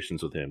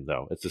frustrations with him,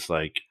 though. It's just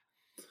like,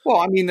 well,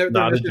 I mean, they're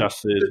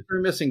adjusted.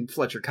 They're missing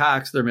Fletcher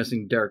Cox. They're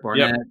missing Derek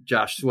Barnett,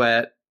 Josh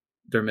Sweat.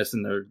 They're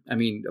missing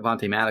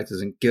Avonte Maddox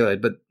isn't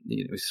good, but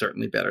he's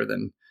certainly better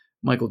than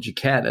Michael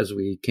Jacquet, as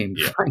we came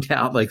to find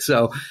out. Like,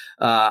 so,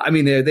 they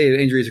had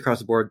injuries across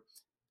the board.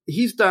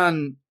 He's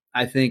done,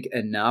 I think,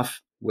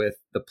 enough with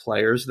the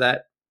players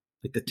that,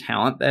 like, the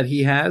talent that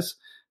he has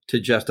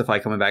to justify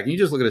coming back. And you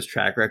just look at his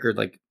track record,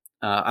 like,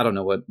 I don't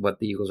know what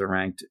the Eagles are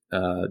ranked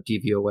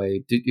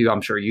DVOA.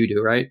 I'm sure you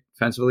do, right?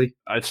 Defensively,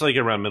 it's like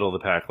around middle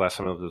of the pack. Last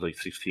time it was like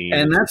 16,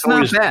 and that's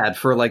not bad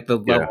for like the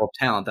level of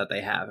talent that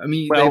they have. I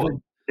mean,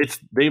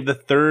 they have the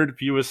third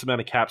fewest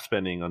amount of cap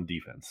spending on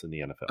defense in the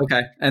NFL.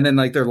 Okay, and then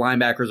like their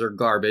linebackers are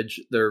garbage.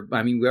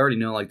 We already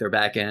know like their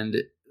back end.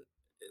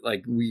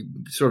 Like we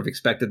sort of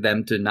expected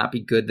them to not be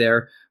good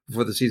there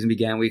before the season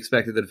began. We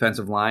expected the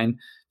defensive line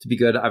to be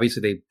good.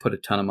 Obviously, they put a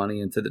ton of money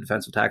into the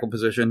defensive tackle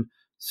position,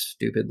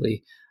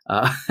 stupidly.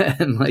 I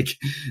think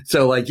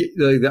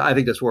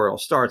that's where it all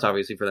starts.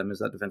 Obviously, for them is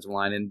that defensive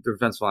line, and the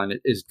defensive line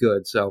is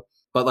good. So,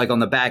 but like on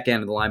the back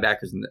end of the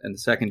linebackers and the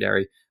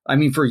secondary, I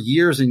mean, for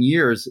years and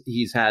years,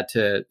 he's had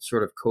to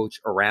sort of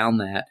coach around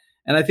that,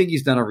 and I think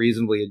he's done a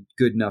reasonably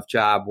good enough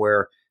job.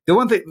 Where the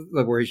one thing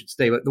where he should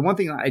stay, but the one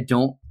thing I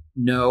don't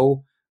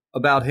know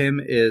about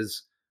him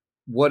is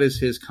what is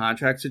his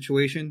contract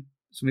situation.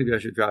 So maybe I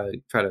should try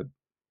to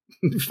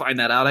find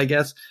that out. I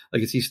guess,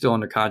 like, is he still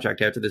under contract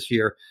after this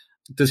year?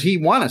 Does he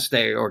want to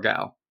stay or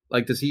go?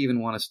 Like, does he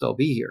even want to still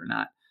be here or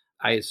not?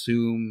 I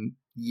assume,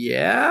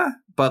 yeah.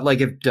 But, like,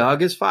 if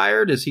Doug is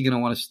fired, is he going to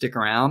want to stick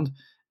around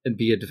and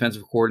be a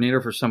defensive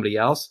coordinator for somebody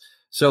else?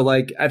 So,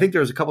 like, I think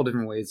there's a couple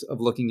different ways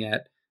of looking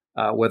at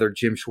whether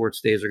Jim Schwartz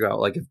stays or go.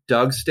 Like, if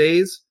Doug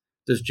stays,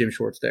 does Jim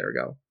Schwartz stay or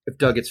go? If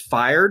Doug gets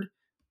fired,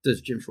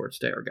 does Jim Schwartz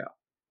stay or go?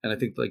 And I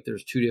think, like,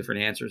 there's two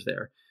different answers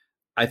there.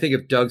 I think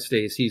if Doug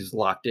stays, he's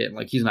locked in.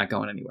 Like, he's not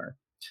going anywhere.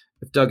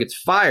 If Doug gets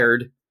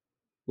fired,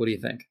 what do you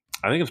think?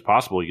 I think it's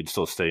possible he could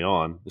still stay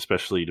on,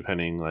 especially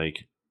depending,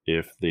 like,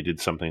 if they did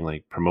something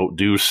like promote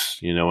Deuce,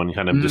 and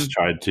kind of just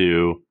tried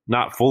to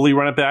not fully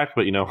run it back,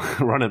 but,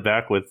 run it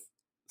back with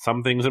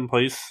some things in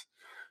place.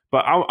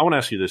 But I want to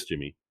ask you this,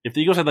 Jimmy. If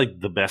the Eagles had, like,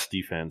 the best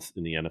defense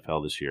in the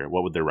NFL this year,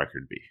 what would their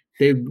record be?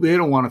 They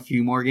don't want a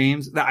few more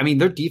games. I mean,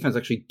 their defense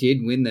actually did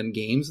win them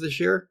games this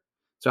year.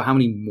 So how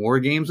many more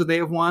games would they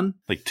have won?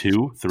 Like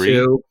 2, 3?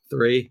 2,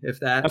 3,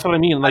 if that. That's what I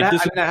mean. Like,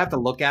 I have to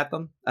look at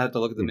them. I have to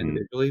look at them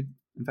individually.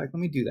 In fact, let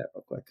me do that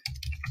real quick.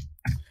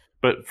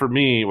 But for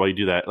me, while you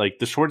do that, like,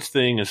 the Schwartz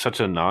thing is such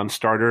a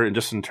non-starter, and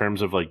just in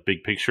terms of, like,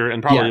 big picture,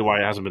 and probably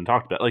why it hasn't been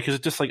talked about. Like, because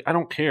it's just like, I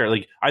don't care.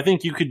 Like, I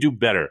think you could do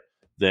better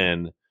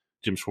than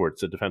Jim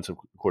Schwartz, the defensive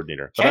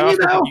coordinator. But Can I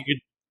also think you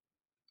could,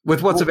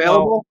 with what's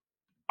available?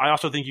 I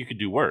also think you could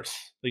do worse.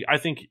 Like, I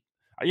think,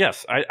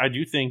 yes, I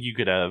do think you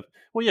could have.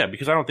 Well, yeah,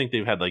 because I don't think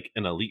they've had, like,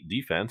 an elite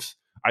defense.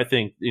 I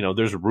think,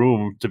 there's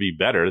room to be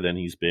better than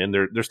he's been.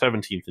 They're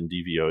 17th in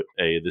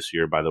DVOA this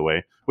year, by the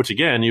way, which,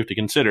 again, you have to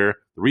consider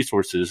the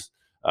resources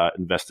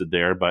invested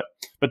there. But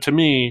to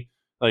me,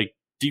 like,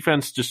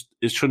 defense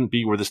it shouldn't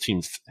be where this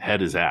team's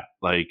head is at.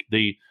 Like,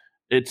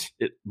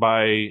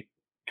 by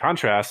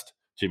contrast,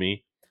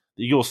 Jimmy,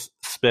 the Eagles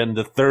spend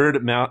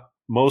the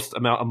most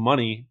amount of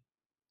money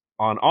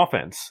on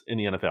offense in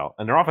the NFL,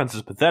 and their offense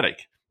is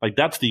pathetic. Like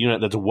that's the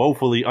unit that's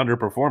woefully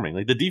underperforming.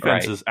 Like the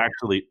defense is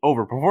actually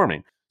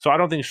overperforming. So I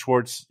don't think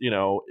Schwartz,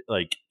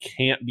 like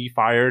can't be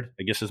fired,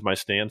 I guess is my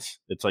stance.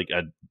 It's like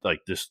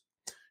this,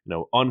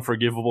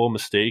 unforgivable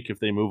mistake if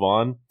they move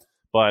on.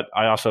 But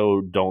I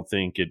also don't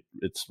think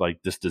it's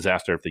like this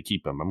disaster if they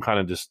keep him. I'm kind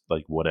of just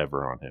like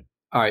whatever on him.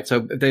 All right. So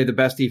they're the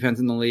best defense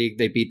in the league.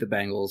 They beat the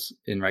Bengals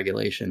in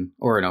regulation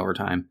or in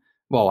overtime.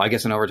 Well, I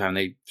guess in overtime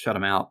they shut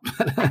them out.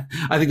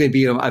 I think they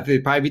beat them. They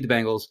probably beat the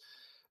Bengals.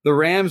 The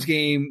Rams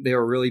game, they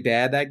were really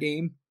bad that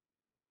game,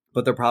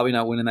 but they're probably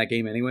not winning that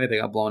game anyway. They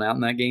got blown out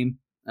in that game.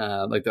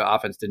 Like the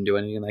offense didn't do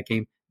anything in that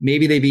game.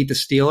 Maybe they beat the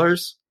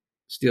Steelers.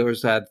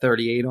 Steelers had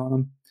 38 on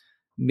them.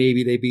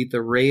 Maybe they beat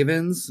the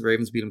Ravens. The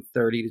Ravens beat them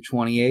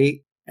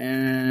 30-28.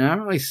 And I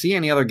don't really see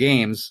any other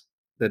games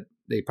that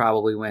they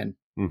probably win.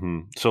 Mm-hmm.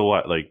 So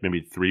what, like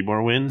maybe 3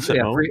 more wins at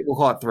home? We'll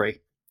call it 3.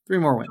 3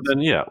 more wins.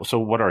 Then so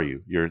what are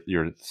you?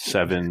 You're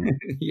 7,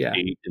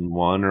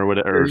 8-1 or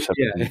whatever, or 7,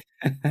 right.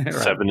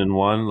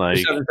 7-1, like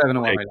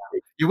 7-1 right now.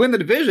 You win the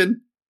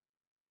division,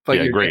 but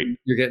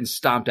you're getting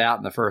stomped out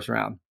in the first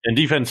round. And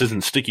defense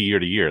isn't sticky year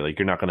to year. Like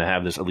you're not going to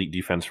have this elite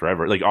defense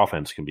forever. Like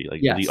offense can be.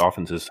 Like the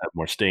offenses have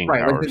more staying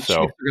power. Like the Chiefs are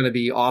going to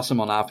be awesome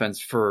on offense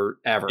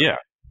forever.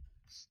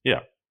 Yeah.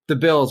 The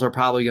Bills are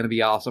probably going to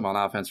be awesome on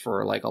offense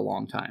for like a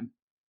long time.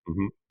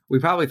 Mm-hmm. We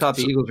probably thought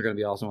the Eagles were going to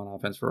be awesome on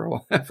offense for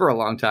a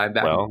long time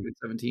back in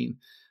 2017,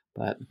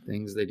 but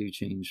things they do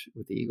change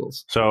with the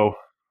Eagles. So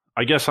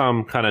I guess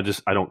I'm kind of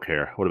just I don't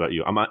care. What about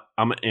you? I'm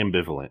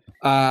ambivalent.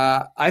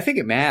 I think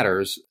it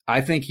matters.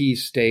 I think he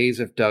stays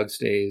if Doug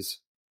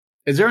stays.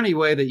 Is there any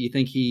way that you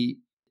think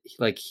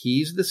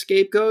he's the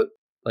scapegoat?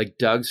 Like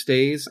Doug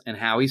stays and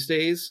Howie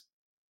stays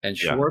and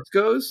Schwartz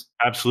goes?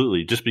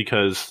 Absolutely. Just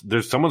because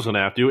someone's going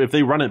to have to. If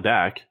they run it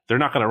back, they're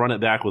not going to run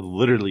it back with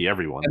literally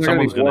everyone. And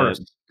someone's going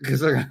to because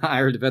they're going to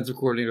hire a defensive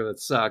coordinator that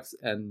sucks,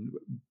 and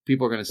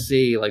people are going to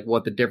see like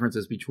what the difference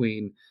is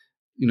between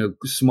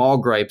small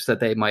gripes that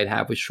they might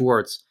have with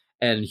Schwartz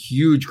and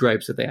huge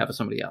gripes that they have with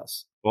somebody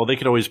else. Well, they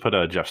could always put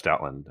Jeff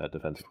Stoutland at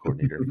defensive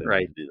coordinator if they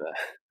right. do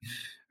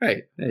that.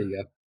 Right. There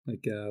you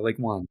go. Like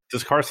Juan.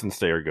 Does Carson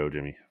stay or go,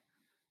 Jimmy?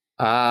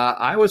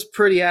 I was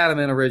pretty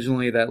adamant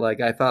originally that like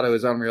I thought it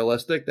was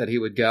unrealistic that he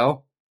would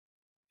go.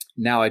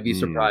 Now I'd be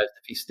surprised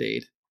if he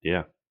stayed.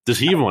 Yeah. Does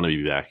he even want to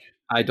be back?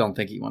 I don't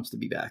think he wants to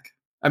be back.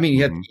 I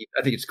mean, I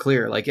think it's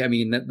clear. Like, I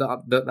mean,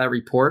 that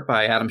report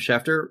by Adam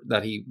Schefter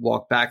that he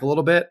walked back a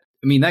little bit.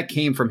 I mean, that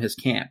came from his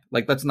camp.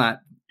 Like, let's not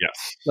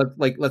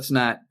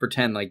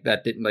pretend like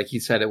that didn't. Like he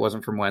said, it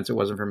wasn't from Wentz. It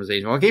wasn't from his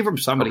agent. Well, it came from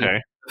somebody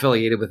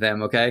affiliated with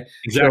them. Okay,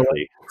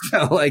 exactly.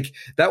 So like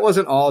that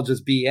wasn't all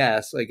just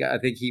BS. Like I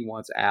think he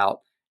wants out,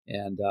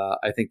 and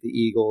I think the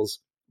Eagles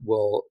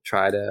will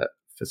try to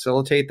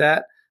facilitate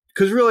that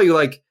because really,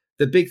 like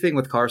the big thing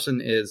with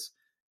Carson is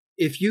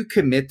if you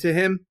commit to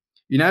him.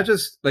 You're not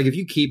just like if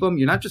you keep him,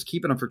 you're not just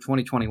keeping him for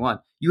 2021.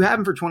 You have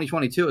him for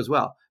 2022 as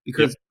well,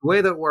 because the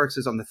way that it works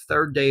is on the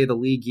 3rd day of the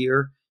league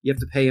year, you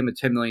have to pay him a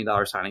 $10 million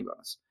signing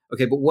bonus.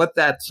 Okay, but what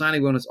that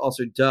signing bonus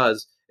also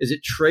does is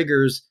it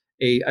triggers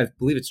I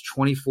believe it's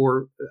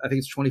 24. I think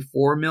it's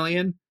 24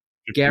 million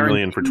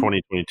guaranteed for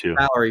 2022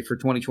 salary for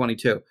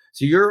 2022.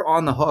 So you're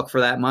on the hook for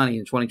that money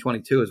in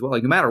 2022 as well.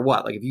 Like no matter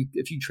what, like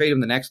if you trade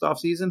him the next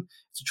offseason,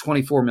 it's a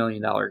 $24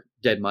 million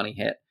dead money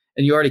hit,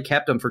 and you already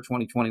kept him for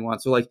 2021.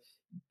 So like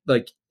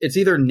it's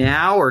either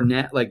now or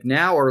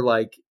now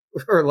or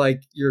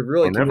you're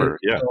really never,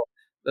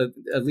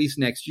 at least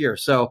next year.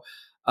 So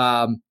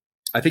I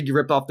think you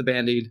rip off the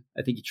Band-Aid.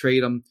 I think you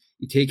trade him.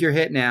 You take your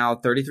hit now,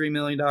 $33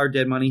 million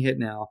dead money hit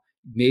now.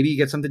 Maybe you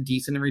get something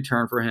decent in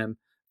return for him,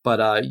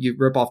 but you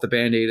rip off the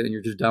Band-Aid and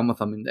you're just done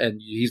with him, and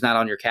he's not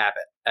on your cap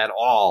at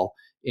all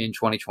in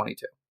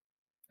 2022.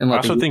 I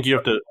also think you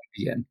have to.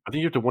 I think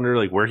you have to wonder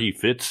like where he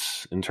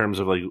fits in terms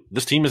of like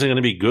this team isn't going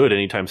to be good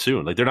anytime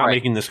soon. Like they're not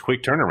making this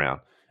quick turnaround,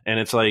 and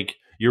it's like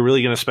you're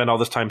really going to spend all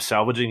this time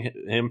salvaging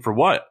him for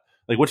what?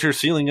 Like what's your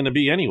ceiling going to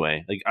be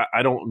anyway? Like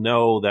I don't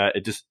know that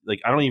it just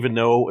like I don't even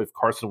know if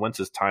Carson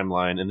Wentz's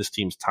timeline and this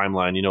team's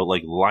timeline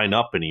like line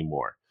up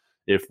anymore.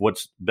 If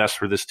what's best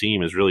for this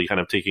team is really kind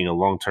of taking a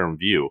long term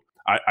view.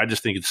 I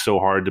just think it's so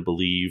hard to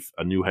believe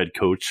a new head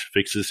coach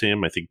fixes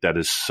him. I think that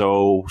is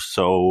so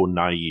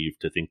naive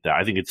to think that.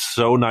 I think it's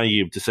so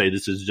naive to say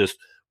this is just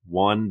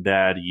one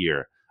bad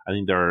year. I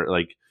think there are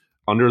like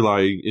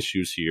underlying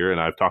issues here, and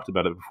I've talked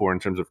about it before in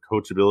terms of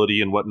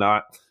coachability and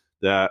whatnot,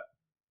 that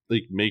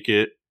like make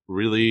it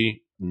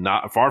really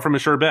not far from a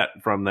sure bet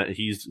from that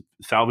he's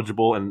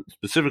salvageable and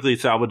specifically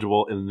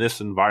salvageable in this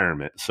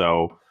environment.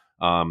 So,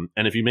 and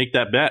if you make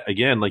that bet,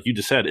 again, like you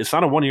just said, it's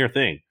not a 1 year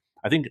thing.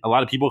 I think a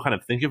lot of people kind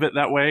of think of it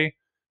that way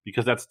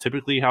because that's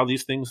typically how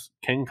these things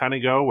can kind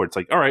of go, where it's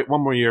like, all right,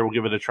 1 more year, we'll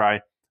give it a try.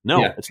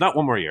 No, It's not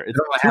 1 more year. It's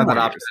have that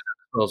option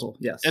disposal.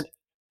 Yes.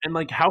 And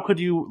like, how could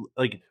you,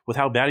 like, with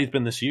how bad he's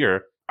been this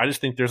year, I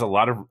just think there's a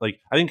lot of, like,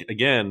 I think,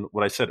 again,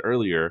 what I said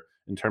earlier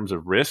in terms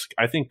of risk,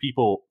 I think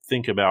people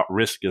think about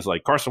risk as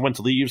like Carson Wentz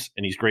leaves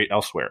and he's great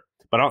elsewhere.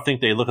 But I don't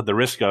think they look at the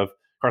risk of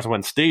Carson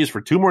Wentz stays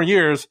for 2 more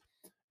years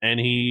and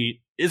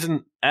he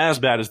isn't as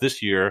bad as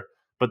this year,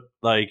 but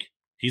like,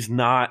 he's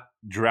not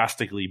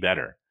drastically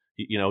better.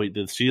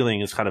 The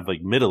ceiling is kind of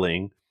like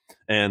middling,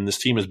 and this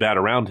team is bad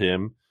around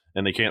him,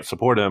 and they can't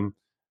support him.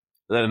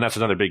 And that's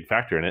another big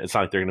factor in it. It's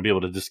not like they're going to be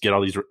able to just get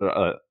all these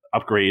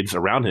upgrades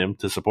around him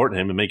to support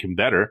him and make him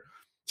better.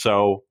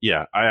 So,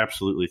 yeah, I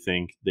absolutely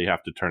think they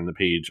have to turn the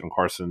page on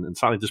Carson.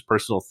 It's not like this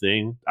personal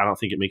thing. I don't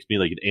think it makes me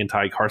like an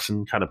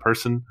anti-Carson kind of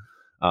person.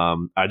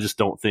 I just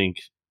don't think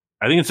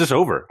 – I think it's just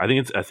over. I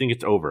think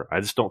it's over.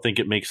 I just don't think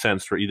it makes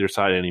sense for either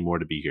side anymore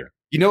to be here.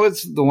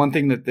 It's the one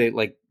thing that they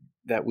like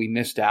that we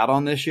missed out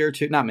on this year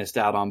too. Not missed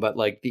out on, but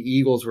like the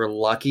Eagles were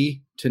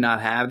lucky to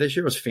not have this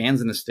year was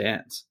fans in the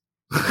stands.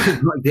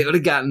 Like they would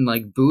have gotten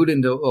like booed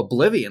into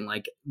oblivion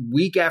like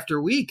week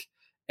after week.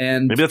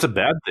 And maybe that's a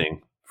bad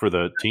thing for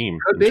the team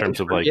in terms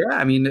of like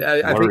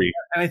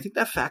I think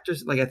that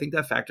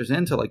factors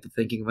into like the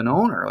thinking of an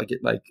owner.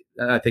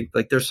 I think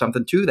like there's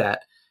something to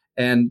that.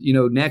 And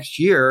next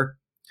year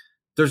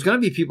there's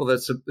going to be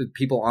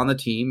people on the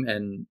team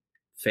and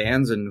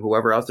fans and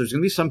whoever else. There's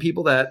going to be some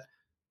people that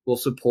will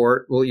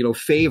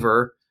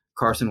favor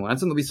Carson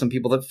Wentz, and there'll be some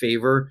people that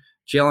favor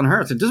Jalen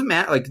Hurts. It doesn't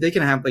matter. Like they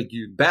can have like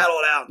you battle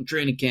it out in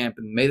training camp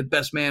and may the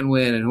best man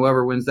win, and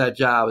whoever wins that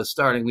job is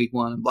starting week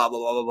 1 and blah blah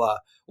blah blah blah.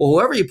 Well,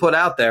 whoever you put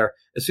out there,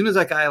 as soon as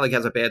that guy like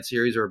has a bad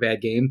series or a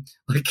bad game,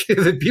 like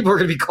people are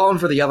going to be calling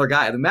for the other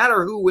guy. No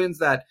matter who wins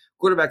that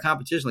quarterback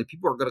competition, like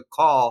people are going to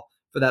call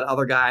for that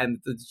other guy, and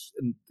it's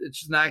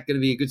just not going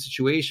to be a good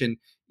situation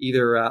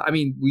either.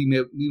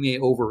 We may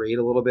overrate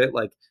a little bit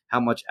like how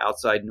much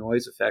outside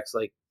noise affects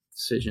like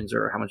decisions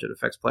or how much it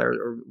affects players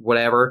or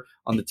whatever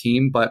on the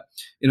team. But,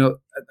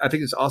 I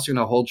think it's also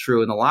going to hold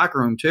true in the locker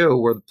room too,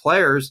 where the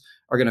players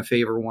are going to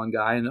favor one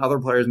guy and other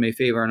players may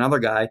favor another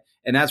guy.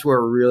 And that's where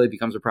it really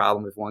becomes a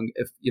problem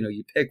if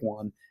you pick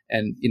one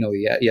and,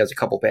 he has a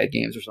couple bad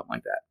games or something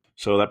like that.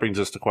 So that brings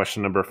us to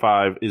question number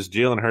 5. Is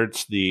Jalen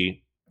Hurts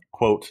the,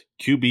 quote,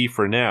 QB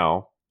for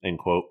now, end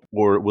quote,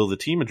 or will the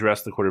team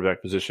address the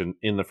quarterback position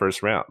in the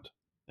first round?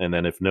 And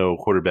then if no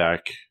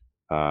quarterback,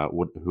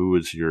 who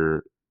is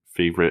your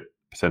favorite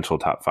potential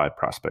top 5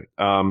 prospect?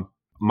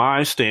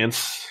 My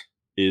stance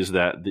is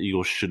that the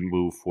Eagles should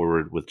move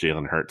forward with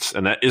Jalen Hurts.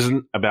 And that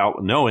isn't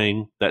about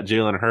knowing that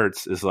Jalen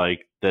Hurts is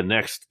like the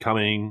next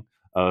coming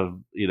of,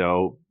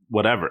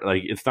 whatever.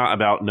 Like it's not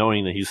about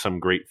knowing that he's some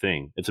great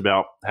thing. It's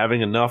about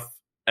having enough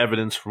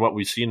evidence from what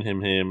we've seen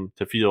him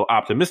to feel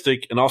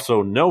optimistic, and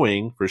also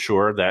knowing for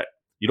sure that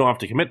you don't have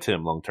to commit to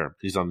him long term.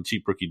 He's on a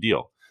cheap rookie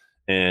deal.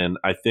 And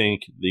I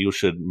think the Eagles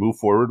should move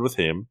forward with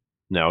him.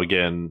 Now,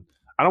 again,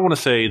 I don't want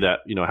to say that,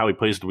 how he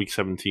plays in week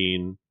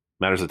 17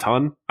 matters a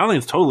ton. I don't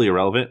think it's totally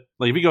irrelevant.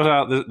 Like if he goes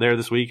out there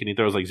this week and he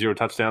throws like 0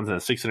 touchdowns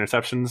and 6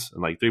 interceptions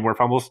and like 3 more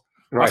fumbles,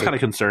 that's kind of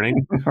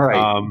concerning.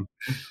 Right.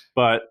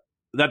 But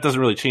that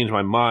doesn't really change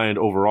my mind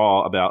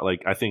overall about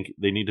like, I think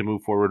they need to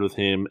move forward with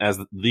him as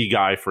the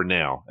guy for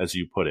now, as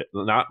you put it.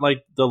 Not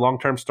like the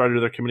long-term starter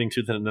they're committing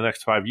to in the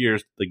next 5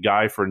 years, the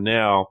guy for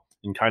now,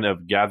 and kind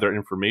of gather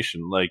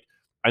information. Like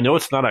I know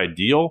it's not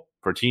ideal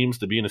for teams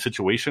to be in a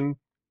situation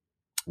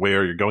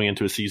where you're going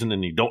into a season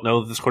and you don't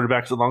know that this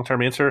quarterback is a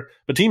long-term answer,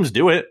 but teams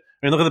do it.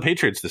 I mean, look at the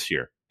Patriots this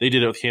year. They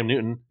did it with Cam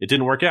Newton. It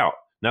didn't work out.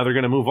 Now they're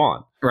going to move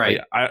on. Right.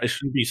 It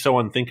shouldn't be so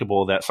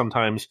unthinkable that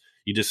sometimes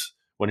you just,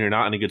 when you're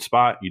not in a good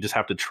spot, you just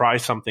have to try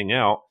something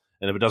out.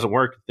 And if it doesn't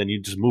work, then you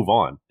just move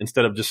on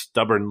instead of just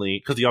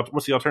stubbornly, because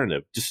what's the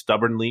alternative? Just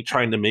stubbornly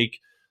trying to make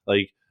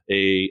like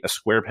a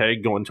square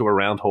peg go into a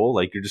round hole.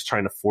 Like you're just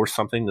trying to force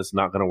something that's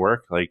not going to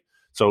work. Like,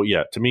 so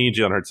yeah, to me,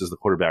 Jalen Hurts is the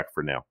quarterback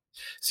for now.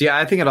 See,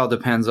 I think it all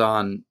depends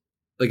on,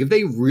 like, if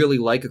they really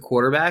like a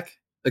quarterback,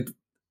 like,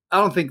 I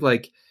don't think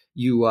like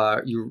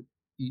you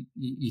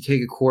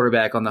take a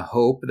quarterback on the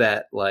hope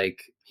that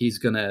like he's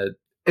gonna.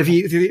 If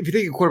you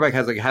think a quarterback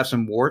has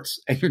some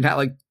warts and you're not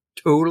like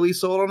totally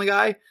sold on the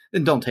guy,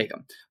 then don't take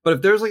him. But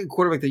if there's like a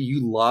quarterback that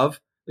you love,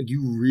 like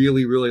you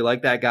really really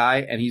like that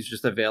guy, and he's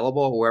just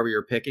available wherever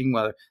you're picking,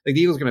 whether like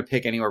the Eagles are going to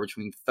pick anywhere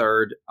between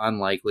 3rd,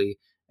 unlikely,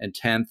 and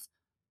 10th,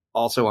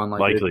 also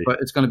unlikely, but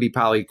it's going to be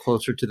probably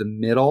closer to the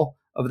middle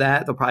of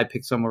that. They'll probably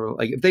pick somewhere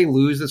like if they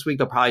lose this week,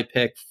 they'll probably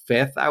pick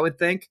 5th, I would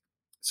think.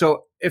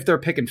 So if they're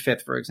picking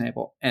 5th, for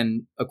example,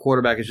 and a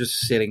quarterback is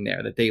just sitting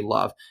there that they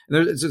love,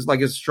 and it's just like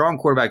a strong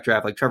quarterback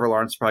draft, like Trevor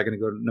Lawrence is probably going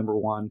to go to number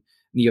 1. And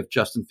you have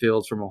Justin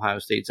Fields from Ohio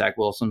State, Zach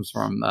Wilson's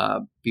from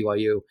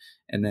BYU,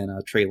 and then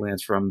Trey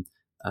Lance from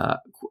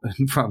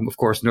of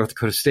course North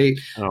Dakota State.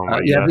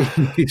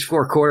 These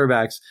 4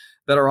 quarterbacks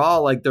that are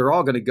all like they're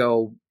all going to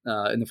go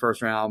in the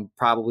first round.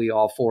 Probably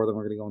all 4 of them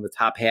are going to go in the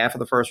top half of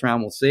the first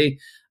round. We'll see.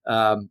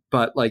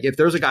 But like if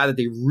there's a guy that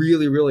they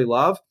really, really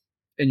love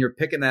and you're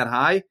picking that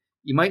high,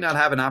 you might not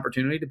have an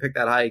opportunity to pick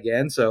that high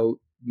again. So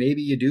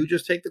maybe you do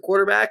just take the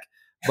quarterback,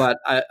 but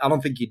I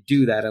don't think you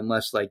do that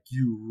unless like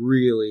you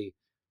really,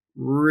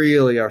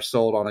 really are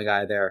sold on a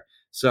guy there.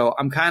 So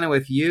I'm kind of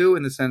with you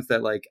in the sense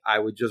that like I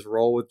would just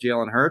roll with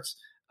Jalen Hurts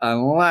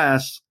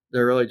unless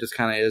there really just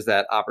kind of is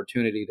that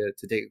opportunity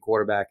to take a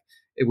quarterback,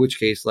 in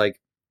which case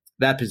like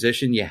that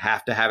position, you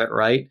have to have it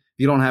right. If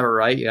you don't have it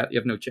right, you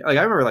have no chance. Like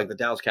I remember like the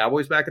Dallas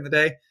Cowboys back in the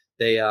day,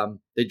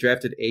 they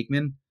drafted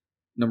Aikman,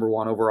 number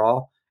 1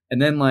 overall.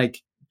 And then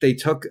like they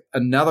took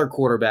another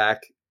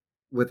quarterback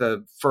with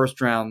a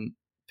first round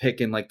pick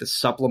in like the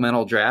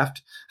supplemental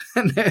draft.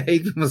 And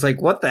Aikman was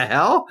like, what the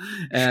hell?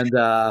 And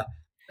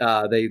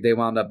they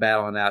wound up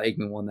battling out.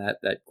 Aikman won that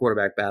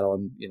quarterback battle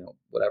and,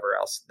 whatever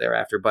else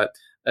thereafter. But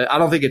I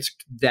don't think it's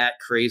that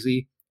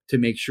crazy to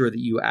make sure that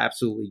you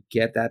absolutely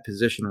get that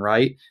position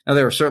right. Now,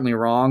 they were certainly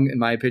wrong, in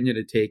my opinion,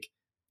 to take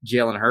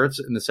Jalen Hurts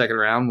in the second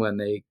round when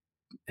they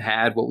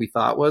had what we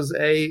thought was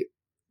a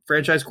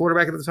franchise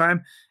quarterback at the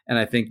time. And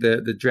I think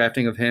the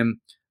drafting of him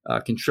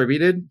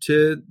contributed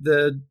to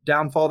the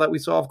downfall that we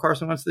saw of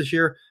Carson Wentz this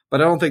year.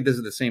 But I don't think this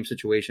is the same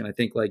situation. I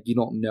think like you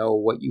don't know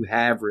what you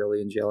have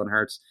really in Jalen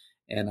Hurts.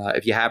 And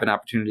if you have an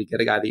opportunity to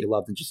get a guy that you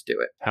love, then just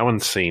do it. How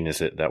insane is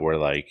it that we're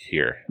like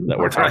here, that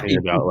we're talking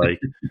about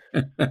like,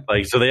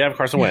 so they have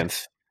Carson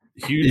Wentz,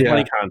 huge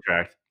money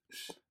contract.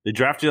 They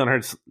drafted Jalen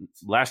Hurts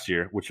last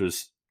year, which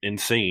was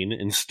insane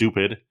and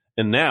stupid.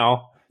 And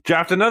now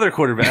draft another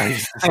quarterback.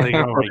 It's like,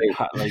 oh my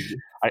God. Like,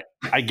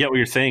 I get what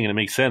you're saying and it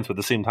makes sense. But at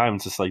the same time,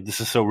 it's just like, this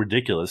is so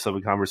ridiculous of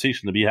a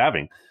conversation to be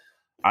having.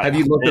 Have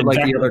you looked at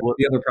like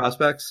the other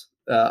prospects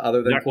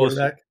other than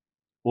quarterback?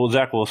 Well,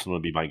 Zach Wilson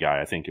would be my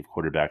guy, I think, if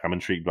quarterback. I'm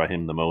intrigued by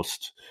him the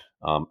most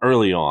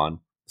early on.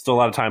 Still a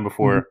lot of time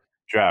before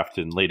draft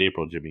in late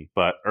April, Jimmy.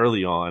 But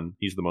early on,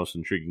 he's the most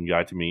intriguing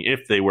guy to me.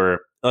 If they were,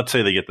 let's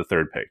say they get the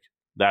third pick.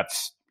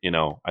 That's,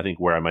 I think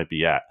where I might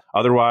be at.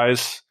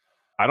 Otherwise,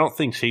 I don't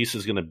think Chase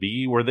is going to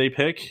be where they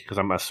pick because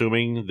I'm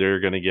assuming they're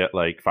going to get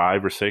like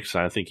 5 or 6.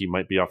 And I think he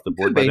might be off the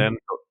board by then.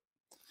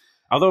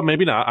 Although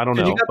maybe not. I don't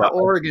know. You got the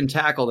Oregon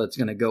tackle that's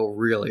going to go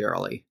really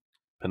early.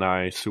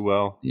 Penei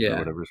Sewell, or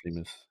whatever his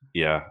name is.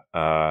 Yeah.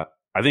 I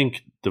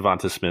think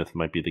Devonta Smith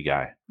might be the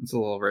guy. It's a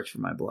little rich for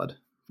my blood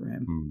for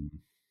him.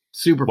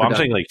 Super well, I'm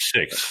saying like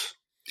 6.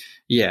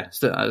 Yeah,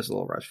 still, it's a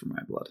little rush for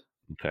my blood.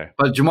 Okay.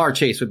 But Jamar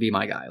Chase would be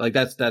my guy. Like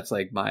that's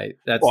like my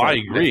that's well, like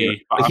I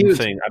agree. Like I'm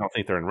saying I don't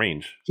think they're in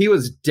range. He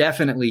was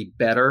definitely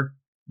better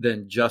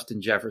than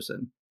Justin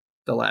Jefferson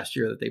the last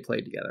year that they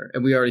played together.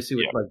 And we already see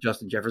what like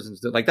Justin Jefferson's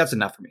doing. Like that's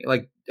enough for me.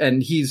 Like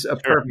and he's a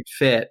perfect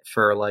fit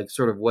for like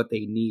sort of what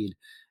they need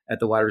at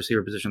the wide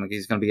receiver position. Like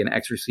he's going to be an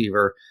X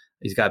receiver.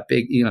 He's got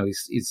big,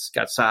 he's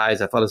got size,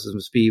 athleticism,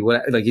 speed.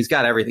 Like he's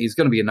got everything. He's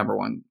going to be a number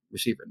 1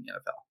 receiver in the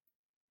NFL.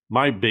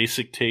 My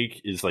basic take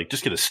is like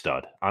just get a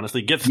stud.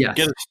 Honestly, get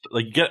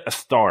a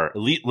star,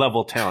 elite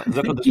level talent.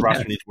 That's what this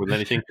roster needs more than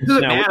anything. It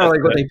doesn't matter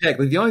like what they pick.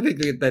 Like the only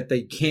thing that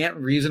they can't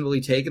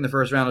reasonably take in the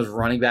first round is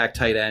running back,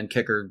 tight end,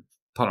 kicker,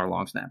 punter,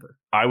 long snapper.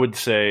 I would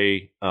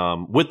say,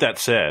 with that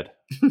said,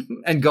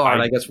 and guard,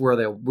 I guess where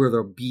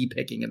they'll be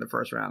picking in the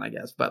first round, I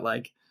guess. But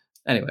like.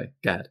 Anyway,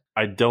 go ahead.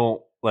 I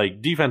don't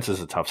like defense is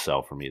a tough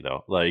sell for me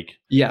though. Like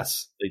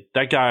yes, like,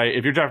 that guy.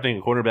 If you're drafting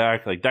a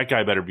quarterback, like that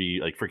guy better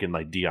be like freaking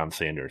like Deion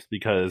Sanders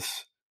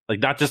because like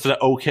not just an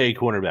okay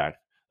cornerback.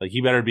 Like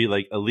he better be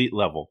like elite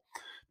level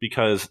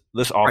because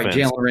this offense,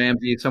 Jalen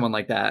Ramsey, someone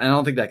like that. And I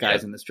don't think that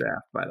guy's in this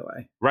draft, by the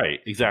way. Right,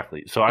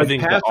 exactly. So like I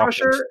think pass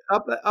rusher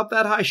up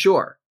that high,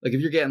 sure. Like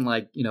if you're getting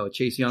like a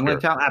Chase Young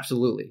like talent,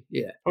 absolutely,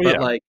 yeah. But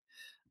like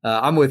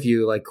I'm with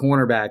you. Like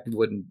cornerback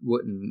wouldn't.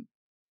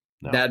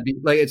 No. That'd be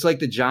like it's like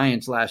the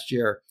Giants last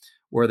year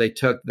where they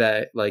took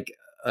that like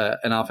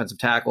an offensive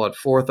tackle at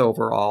 4th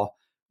overall,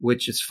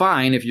 which is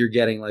fine if you're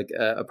getting like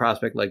a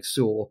prospect like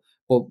Sewell.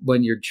 But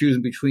when you're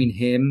choosing between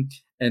him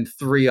and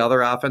 3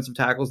 other offensive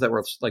tackles that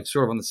were like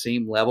sort of on the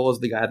same level as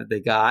the guy that they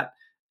got,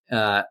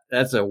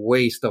 that's a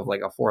waste of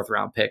like a 4th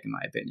round pick, in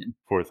my opinion.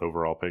 4th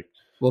overall pick.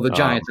 Well, the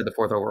Giants had the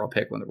 4th overall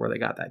pick where they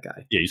got that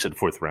guy. Yeah, you said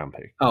 4th round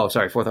pick. Oh,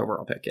 sorry, 4th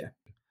overall pick. Yeah.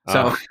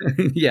 So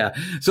yeah,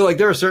 so like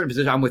there are certain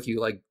positions I'm with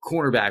you. Like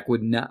cornerback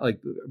would not like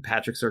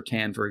Patrick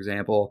Surtain, for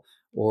example,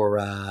 or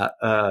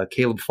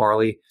Caleb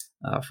Farley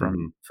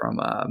from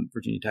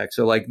Virginia Tech.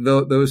 So like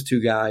those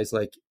 2 guys,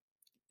 like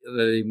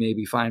they may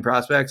be fine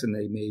prospects, and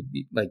they may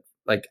be but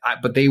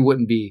they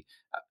wouldn't be.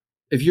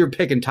 If you're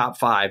picking top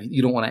 5,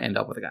 you don't want to end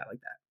up with a guy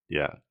like that.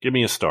 Yeah, give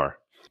me a star.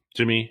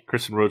 Jimmy,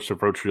 Kristen Roach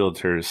of Roach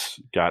Realtors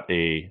got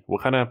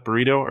what kind of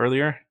burrito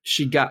earlier?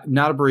 She got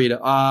not a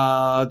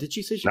burrito. Did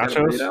she say she nachos? Got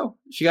a burrito?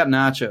 She got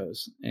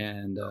nachos,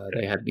 and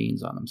they had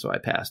beans on them, so I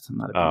passed. I'm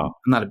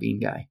not a bean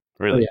guy.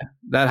 Really? Yeah,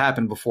 that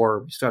happened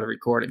before we started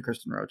recording.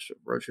 Kristen Roach of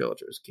Roach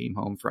Realtors came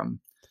home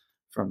from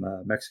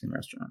a Mexican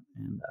restaurant,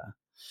 and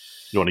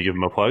you want to give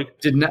them a plug?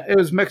 It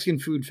was Mexican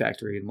Food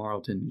Factory in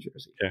Marlton, New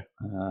Jersey. Okay,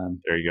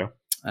 there you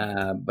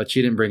go. But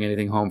she didn't bring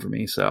anything home for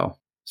me, so.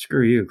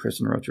 Screw you,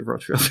 Kristen Roach of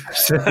Roach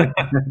Realtors.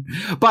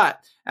 But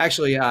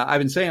actually,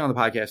 I've been saying on the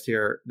podcast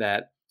here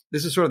that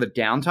this is sort of the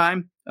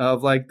downtime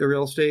of like the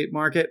real estate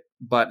market,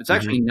 but it's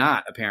actually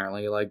not,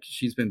 apparently. Like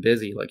she's been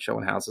busy like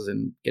showing houses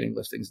and getting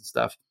listings and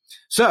stuff.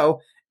 So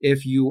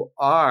if you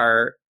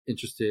are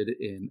interested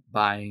in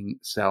buying,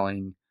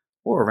 selling,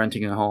 or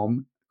renting a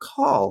home,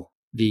 call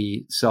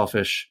the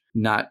selfish,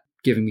 not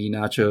giving me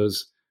nachos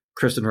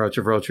Kristen Roach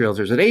of Roach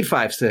Realtors at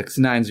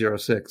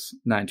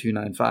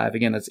 856-906-9295.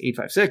 Again, that's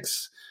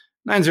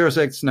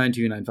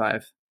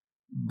 856-906-9295.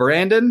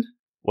 Brandon?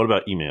 What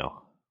about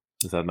email?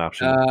 Is that an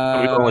option? We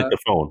don't like the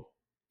phone.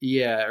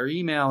 Yeah, her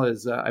email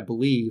is, I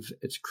believe,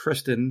 it's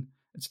Kristen.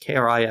 It's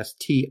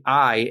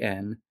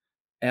KRISTINL,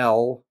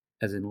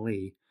 as in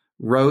Lee,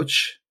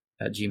 Roach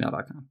at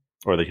gmail.com.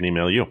 Or they can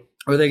email you.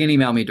 Or they can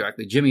email me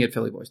directly, Jimmy at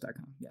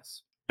phillyvoice.com.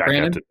 Yes. Back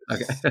Brandon?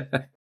 after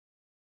Okay.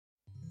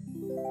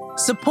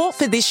 Support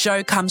for this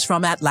show comes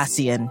from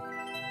Atlassian.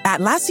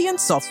 Atlassian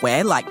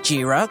software like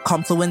Jira,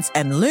 Confluence,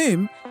 and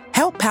Loom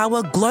help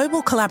power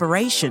global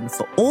collaboration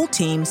for all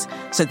teams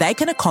so they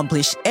can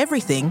accomplish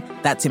everything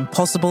that's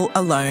impossible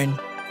alone.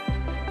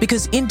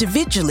 Because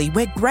individually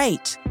we're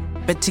great,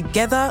 but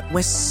together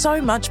we're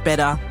so much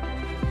better.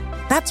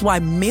 That's why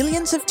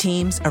millions of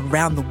teams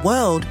around the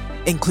world,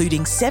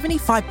 including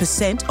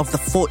 75% of the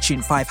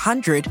Fortune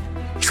 500,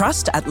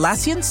 trust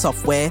Atlassian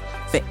software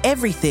for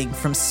everything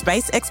from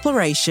space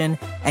exploration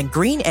and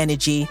green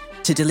energy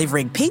to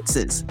delivering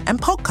pizzas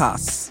and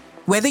podcasts.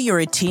 Whether you're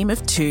a team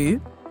of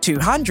 2,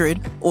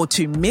 200, or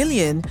 2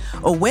 million,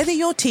 or whether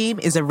your team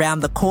is around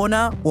the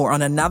corner or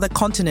on another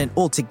continent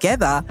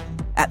altogether,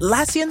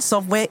 Atlassian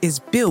software is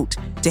built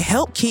to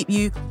help keep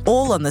you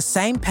all on the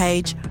same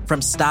page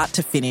from start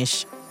to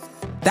finish.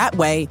 That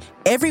way,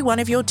 every one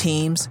of your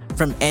teams,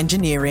 from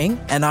engineering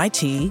and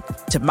IT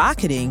to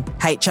marketing,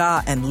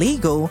 HR, and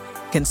legal,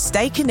 can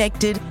stay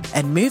connected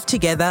and move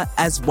together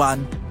as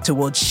one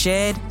towards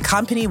shared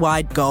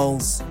company-wide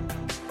goals.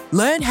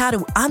 Learn how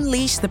to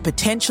unleash the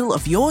potential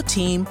of your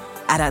team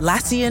at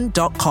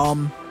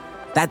Atlassian.com.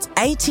 That's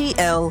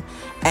ATLASSIAN.com.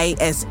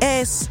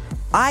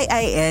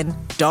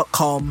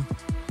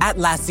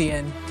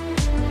 Atlassian.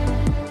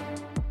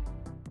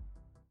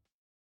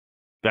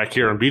 Back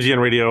here on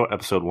BGN Radio,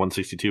 episode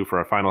 162 for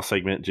our final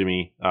segment.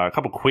 Jimmy, a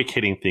couple quick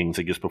hitting things,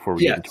 I guess, before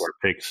we get into our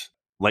picks.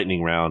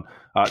 Lightning round.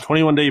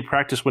 21-day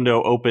practice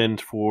window opened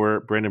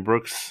for Brandon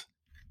Brooks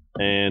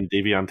and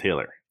Davion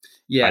Taylor.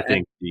 Yeah, I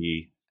think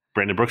the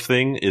Brandon Brooks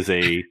thing is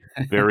a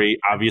very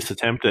obvious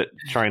attempt at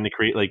trying to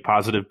create like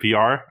positive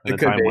PR in a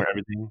time where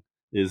everything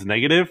is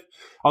negative.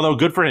 Although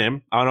good for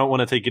him. I don't want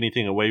to take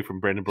anything away from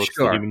Brandon Brooks,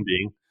 the human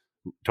being.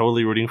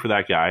 Totally rooting for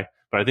that guy.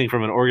 But I think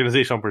from an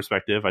organizational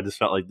perspective, I just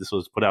felt like this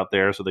was put out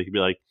there so they could be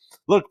like,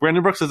 look,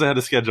 Brandon Brooks is ahead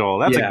of schedule.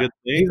 That's a good thing.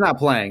 He's not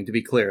playing, to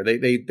be clear.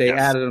 They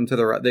added him to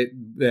the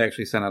 – they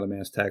actually sent out a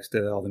mass text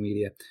to all the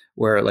media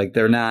where like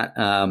they're not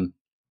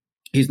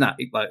he's not –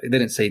 they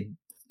didn't say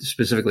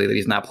specifically that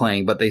he's not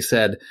playing, but they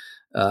said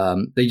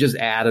they just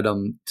added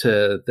him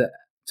to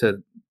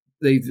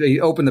they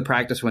opened the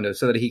practice window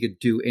so that he could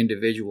do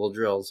individual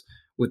drills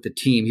with the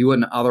team. He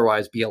wouldn't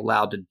otherwise be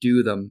allowed to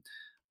do them.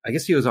 I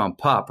guess he was on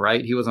PUP,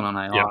 right? He wasn't on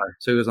IR,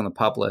 so he was on the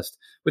PUP list,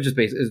 which is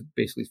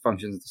basically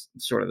functions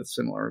sort of a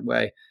similar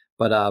way.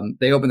 But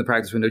they opened the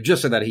practice window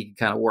just so that he could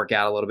kind of work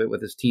out a little bit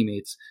with his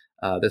teammates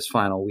this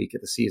final week of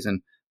the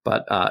season.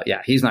 But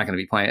he's not going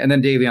to be playing. And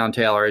then Davion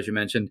Taylor, as you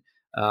mentioned,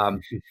 I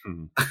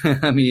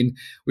mean,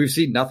 we've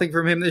seen nothing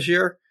from him this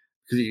year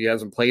because he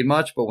hasn't played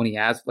much. But when he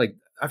has, like,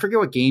 I forget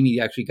what game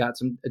he actually got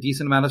a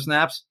decent amount of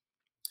snaps.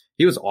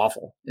 He was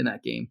awful in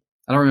that game.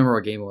 I don't remember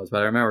what game it was,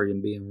 but I remember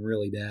him being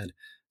really bad.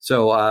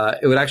 So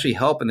it would actually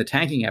help in the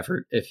tanking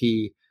effort if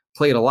he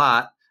played a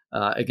lot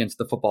against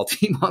the football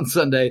team on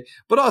Sunday.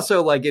 But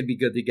also, like, it'd be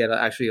good to get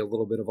actually a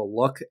little bit of a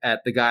look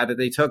at the guy that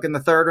they took in the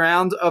third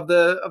round of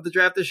the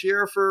draft this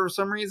year for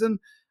some reason.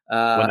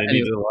 When they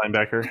needed a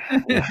linebacker.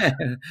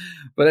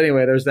 But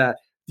anyway, there's that.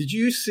 Did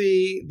you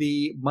see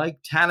the Mike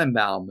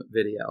Tannenbaum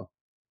video?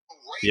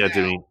 Yeah,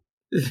 Jimmy.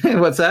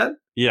 What's that?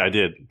 Yeah, I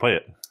did. Play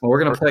it. Well,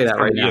 we're going to play that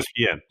right now.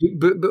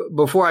 ESPN.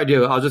 Before I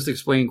do, I'll just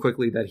explain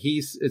quickly that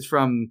it's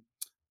from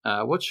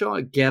what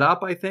show? Get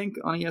Up, I think,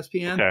 on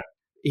ESPN. Okay.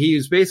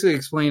 He's basically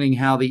explaining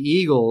how the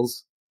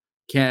Eagles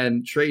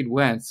can trade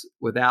Wentz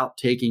without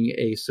taking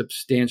a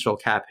substantial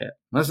cap hit.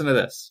 Listen to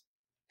this.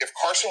 If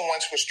Carson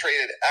Wentz was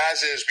traded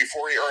as is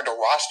before he earned a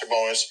roster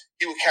bonus,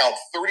 he would count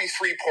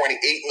 $33.8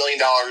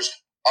 million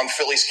on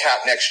Philly's cap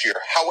next year.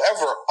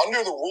 However,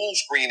 under the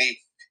rules, Greeny,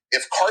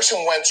 if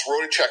Carson Wentz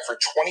wrote a check for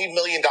 $20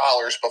 million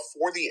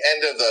before the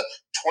end of the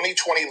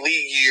 2020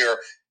 league year,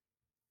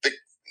 the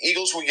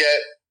Eagles would get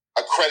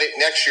a credit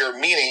next year,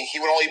 meaning he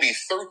would only be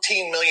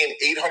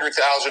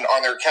 $13,800,000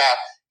 on their cap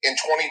in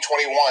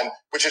 2021,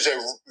 which is a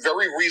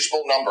very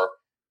reasonable number.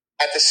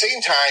 At the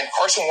same time,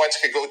 Carson Wentz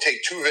could go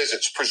take 2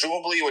 visits.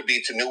 Presumably it would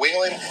be to New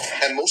England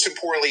and, most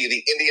importantly,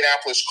 the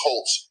Indianapolis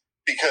Colts,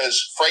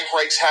 because Frank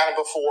Reich's had him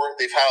before.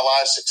 They've had a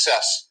lot of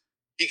success.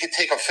 He could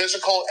take a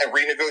physical and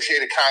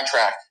renegotiate a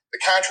contract. The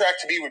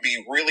contract to me would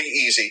be really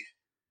easy.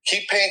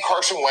 Keep paying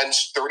Carson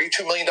Wentz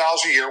 $32 million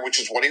a year, which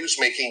is what he was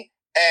making,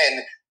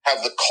 and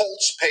have the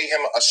Colts pay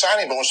him a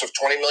signing bonus of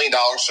 $20 million,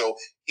 so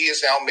he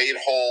is now made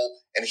whole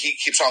and he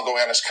keeps on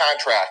going on his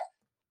contract.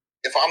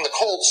 If I'm the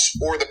Colts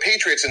or the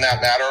Patriots in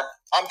that matter,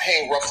 I'm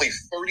paying roughly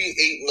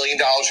 $38 million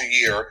a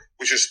year,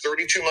 which is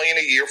 $32 million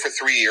a year for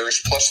 3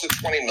 years, plus the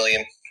 $20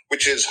 million,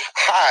 which is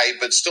high,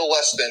 but still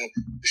less than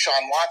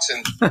Deshaun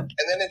Watson.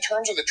 And then in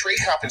terms of the trade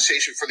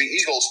compensation for the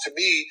Eagles, to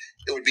me,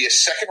 it would be a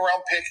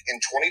second-round pick in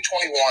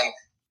 2021.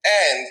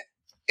 And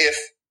if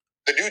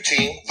the new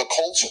team, the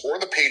Colts or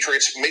the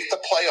Patriots, make the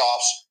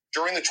playoffs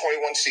during the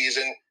 21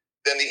 season,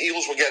 then the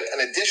Eagles will get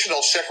an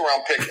additional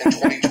second-round pick in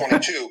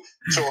 2022.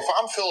 So if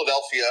I'm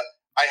Philadelphia,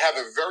 I have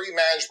a very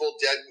manageable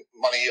dead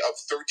money of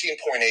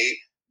 13.8.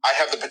 I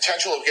have the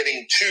potential of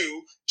getting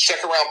 2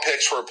 second-round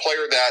picks for a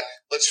player that,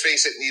 let's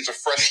face it, needs a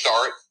fresh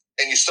start,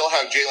 and you still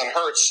have Jalen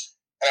Hurts.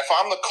 And if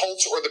I'm the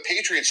Colts or the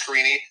Patriots,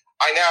 Greeny,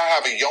 I now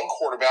have a young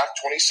quarterback,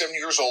 27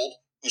 years old,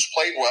 who's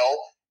played well,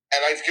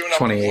 and I've given up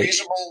 28.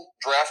 reasonable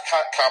draft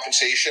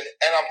compensation,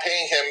 and I'm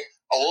paying him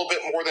a little bit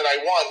more than I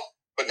want,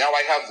 but now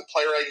I have the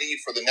player I need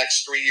for the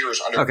next 3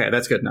 years. Okay,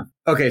 that's good enough.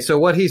 Okay, so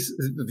what he's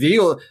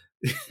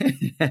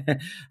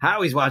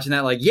Howie's watching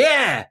that like,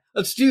 yeah,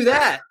 let's do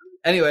that.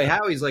 Anyway,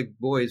 Howie's like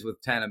boys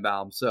with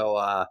Tannenbaum, so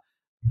I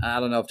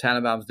don't know if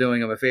Tannenbaum's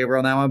doing him a favor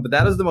on that one, but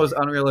that is the most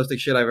unrealistic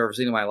shit I've ever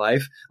seen in my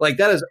life. Like,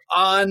 that is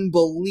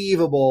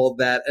unbelievable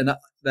that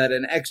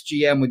an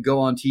ex-GM would go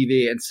on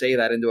TV and say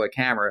that into a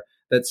camera,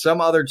 that some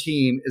other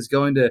team is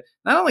going to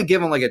not only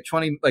give him like a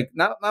 20, like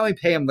not only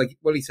pay him like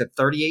what he said,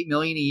 $38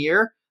 million a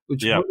year,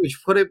 which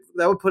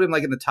would put him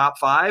like in the top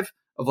 5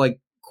 of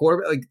like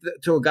quarterback, like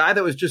to a guy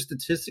that was just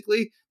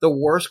statistically the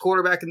worst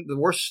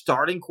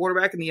starting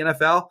quarterback in the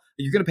NFL.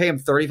 You're going to pay him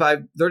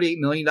 $38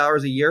 million a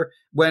year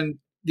when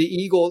the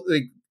Eagles,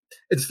 like,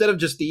 instead of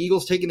just the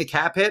Eagles taking the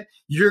cap hit,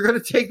 you're going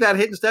to take that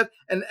hit instead,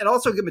 and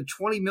also give him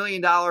a $20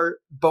 million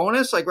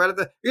bonus. Like you're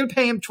going to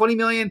pay him $20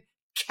 million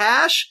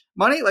cash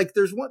money. Like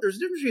there's a difference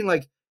between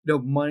like, you know,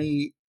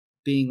 money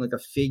being like a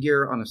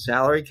figure on a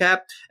salary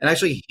cap and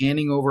actually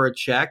handing over a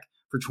check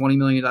for $20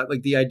 million.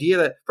 Like the idea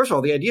that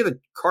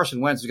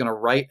Carson Wentz is going to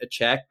write a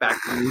check back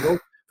to the Eagles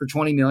for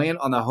 $20 million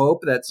on the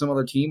hope that some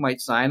other team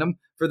might sign him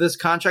for this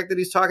contract that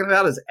he's talking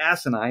about is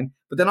asinine.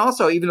 But then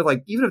also, even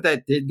if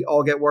that did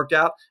all get worked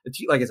out,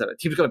 like I said, a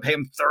team's going to pay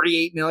him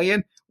 $38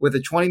 million with a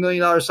 $20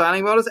 million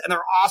signing bonus, and they're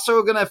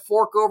also going to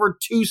fork over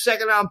 2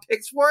 second-round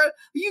picks for it. Are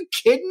you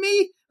kidding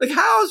me? Like,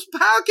 how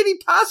can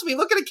he possibly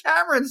look at a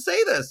camera and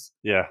say this?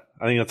 Yeah,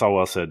 I think that's all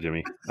well said,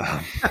 Jimmy.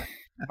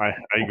 I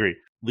agree.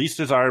 Least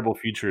desirable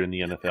future in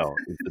the NFL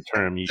is the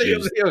term you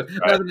use.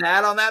 Nothing to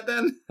add on that,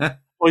 then?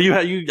 Well,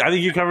 I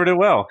think you covered it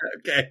well.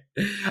 Okay,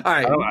 all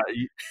right.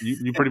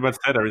 You pretty much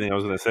said everything I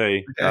was going to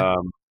say. Okay.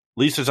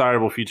 Least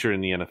desirable future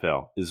in the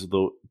NFL is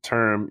the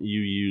term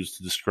you use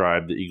to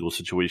describe the Eagles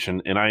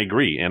situation, and I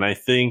agree. And I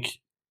think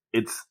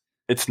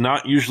it's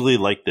not usually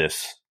like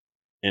this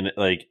in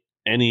like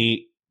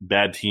any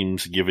bad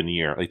team's given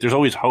year. Like there's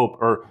always hope,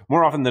 or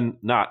more often than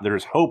not,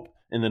 there's hope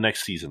in the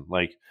next season.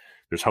 Like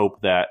there's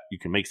hope that you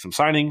can make some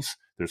signings.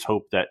 There's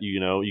hope that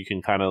you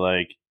can kind of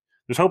like.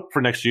 There's hope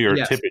for next year,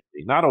 yes.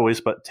 Typically, not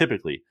always, but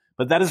typically.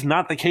 But that is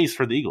not the case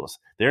for the Eagles.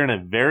 They're in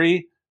a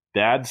very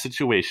bad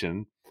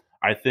situation.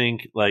 I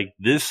think like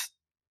this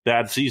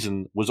bad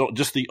season was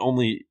just the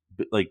only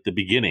like the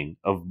beginning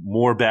of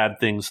more bad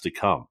things to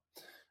come.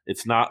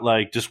 It's not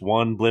like just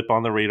one blip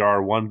on the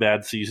radar, one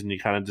bad season. You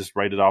kind of just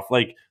write it off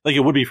like it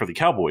would be for the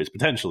Cowboys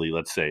potentially.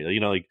 Let's say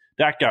like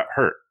Dak got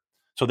hurt,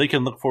 so they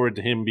can look forward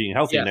to him being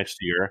healthy next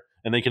year,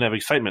 and they can have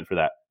excitement for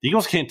that. The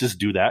Eagles can't just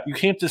do that. You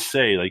can't just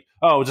say like,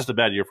 oh, it's just a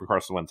bad year for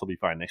Carson Wentz. He'll be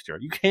fine next year.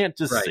 You can't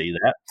just say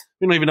that.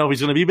 We don't even know if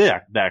he's going to be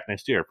back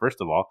next year.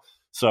 First of all,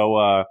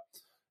 so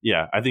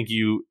yeah, I think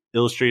you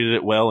illustrated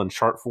it well in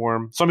chart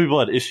form. Some people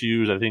had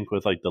issues, I think,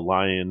 with like the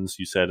Lions,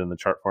 you said in the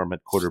chart form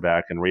at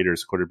quarterback and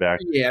Raiders quarterback.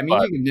 Yeah, I mean,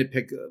 you can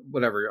nitpick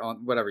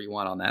whatever you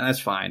want on that. That's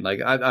fine.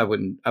 Like I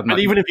wouldn't. But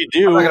even if you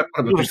do, I'm not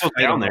gonna put still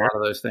down there. A lot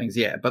of those things.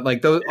 Yeah, but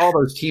like all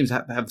those teams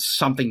have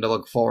something to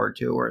look forward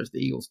to, whereas the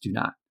Eagles do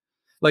not.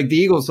 Like the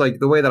Eagles, like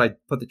the way that I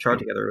put the chart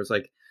together was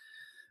like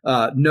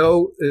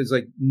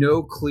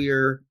no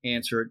clear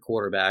answer at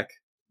quarterback,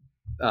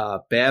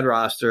 bad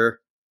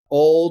roster,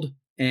 old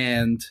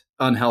and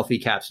unhealthy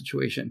cap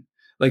situation.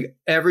 Like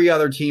every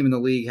other team in the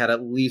league had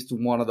at least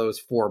one of those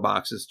 4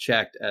 boxes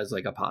checked as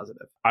like a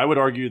positive. I would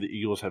argue the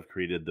Eagles have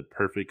created the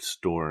perfect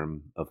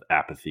storm of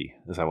apathy,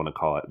 as I want to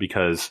call it,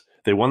 because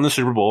they won the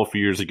Super Bowl a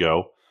few years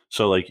ago.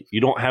 So like you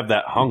don't have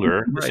that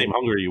hunger, the same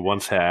hunger you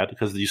once had,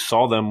 because you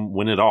saw them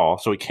win it all.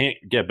 So it can't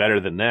get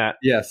better than that.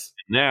 Yes.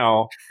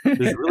 Now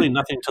there's really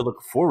nothing to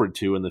look forward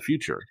to in the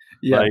future.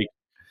 Yeah. Like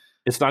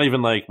it's not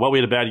even like, well, we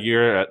had a bad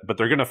year, but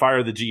they're going to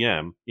fire the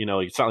GM.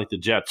 It's not like the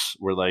Jets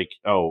were like,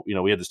 oh,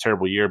 we had this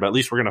terrible year, but at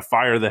least we're going to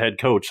fire the head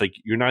coach. Like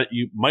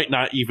you might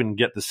not even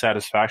get the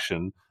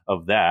satisfaction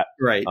of that.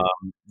 Right.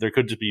 There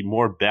could just be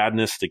more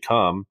badness to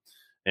come.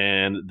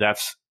 And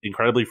that's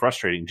incredibly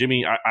frustrating.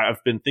 Jimmy,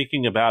 I've been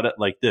thinking about it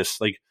like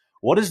this. Like,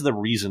 what is the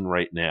reason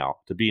right now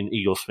to be an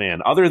Eagles fan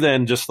other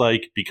than just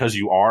like because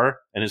you are,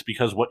 and it's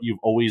because what you've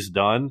always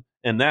done?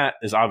 And that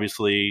is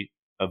obviously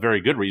a very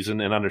good reason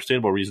and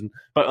understandable reason.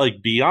 But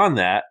like beyond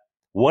that,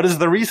 what is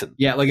the reason?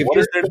 Yeah, like if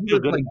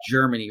you're like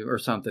Germany or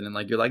something, and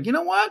like you're like, you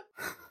know what?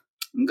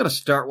 I'm gonna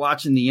start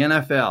watching the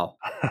NFL.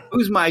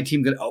 Who's my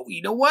team gonna? Oh,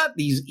 you know what?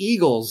 These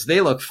Eagles,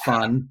 they look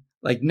fun.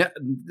 Like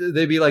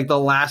they'd be like the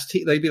last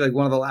team. They'd be like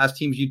one of the last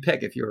teams you'd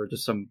pick if you were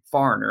just some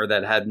foreigner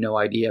that had no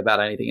idea about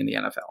anything in the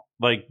NFL.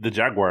 like the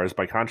Jaguars,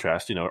 by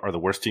contrast, are the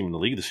worst team in the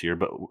league this year,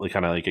 but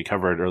kind of like it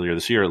covered earlier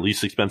this year,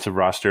 least expensive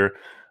roster,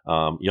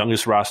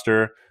 youngest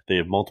roster. They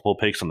have multiple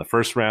picks on the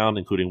first round,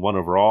 including 1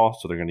 overall.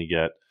 So they're going to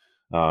get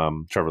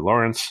Trevor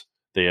Lawrence.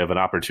 They have an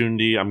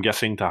opportunity, I'm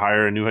guessing, to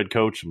hire a new head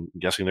coach. I'm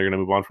guessing they're going to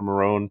move on from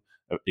Marrone.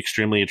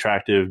 Extremely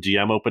attractive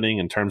GM opening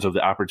in terms of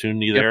the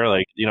opportunity there.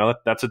 Like,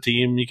 that's a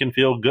team you can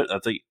feel good.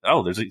 That's like,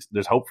 oh,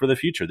 there's hope for the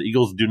future. The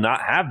Eagles do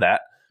not have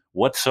that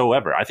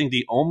whatsoever. I think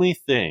the only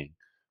thing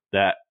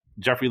that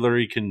Jeffrey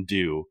Lurie can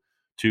do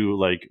to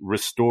like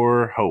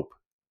restore hope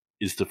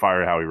is to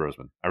fire Howie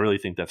Roseman. I really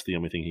think that's the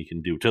only thing he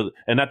can do.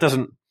 And that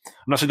doesn't. I'm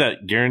not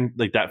saying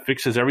that that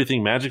fixes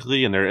everything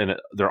magically, and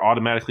they're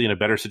automatically in a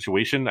better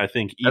situation. I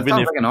think that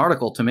sounds like an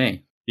article to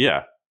me.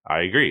 Yeah,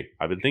 I agree.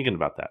 I've been thinking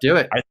about that. Do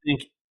it. I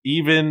think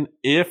even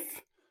if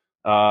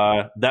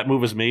that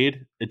move is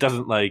made, it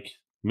doesn't like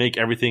make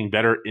everything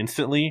better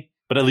instantly,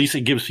 but at least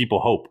it gives people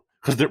hope.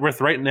 Because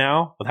with right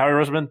now with Howie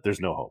Roseman, there's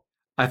no hope.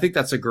 I think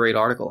that's a great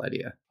article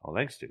idea. Oh,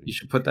 thanks, dude. You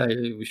should put that.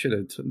 We should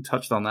have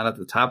touched on that at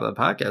the top of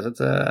the podcast.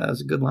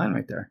 That's a good line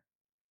right there.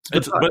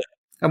 But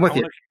I'm with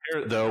you.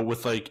 Compare it, though,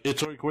 with like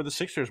it's like where the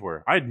Sixers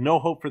were. I had no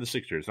hope for the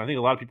Sixers. I think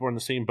a lot of people are in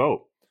the same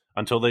boat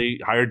until they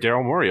hired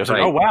Daryl Morey. I was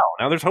like, oh wow,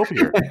 now there's hope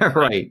here.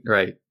 right.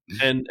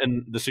 And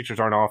the Sixers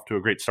aren't off to a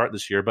great start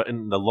this year, but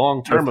in the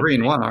long term, they're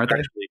 3-1, aren't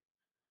they?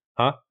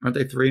 Huh? Aren't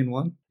they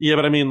 3-1? Yeah,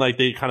 but I mean, like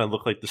they kind of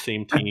look like the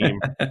same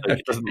team. Like,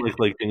 it doesn't look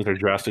like things are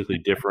drastically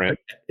different.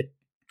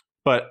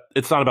 But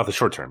it's not about the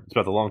short term; it's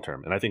about the long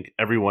term. And I think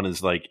everyone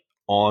is like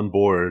on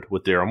board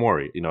with Daryl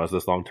Morey, as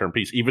this long term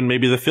piece. Even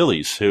maybe the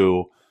Phillies,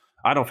 who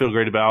I don't feel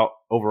great about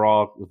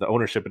overall with the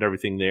ownership and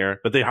everything there.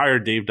 But they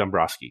hired Dave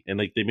Dombrowski, and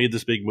like they made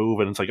this big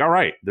move, and it's like, all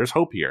right, there's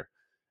hope here.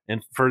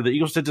 And for the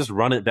Eagles to just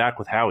run it back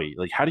with Howie,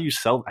 like how do you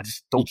sell? I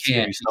just don't see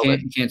how you sell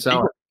it. You can't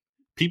sell it.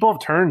 People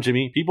have turned,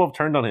 Jimmy. People have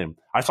turned on him.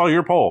 I saw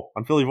your poll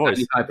on Philly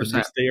Voice.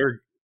 95%.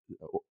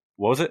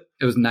 What was it?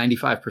 It was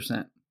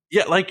 95%.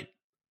 Yeah, like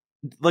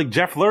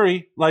Jeff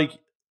Lurie, like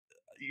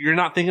you're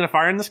not thinking of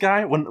firing this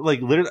guy when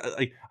like literally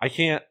like I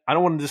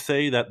don't want to just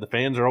say that the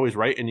fans are always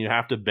right and you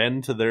have to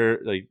bend to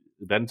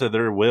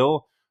their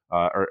will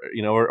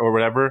or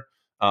whatever.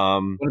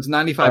 When it's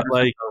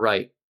 95%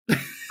 right.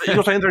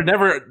 Eagles fans are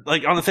never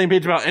like on the same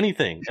page about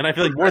anything, and I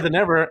feel like more than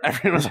ever,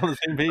 everyone's on the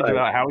same page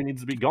about how he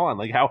needs to be gone.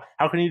 Like how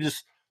can you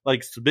just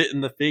like spit in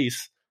the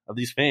face of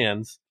these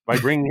fans by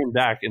bringing him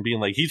back and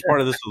being like he's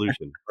part of the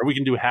solution, or we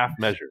can do half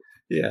measure.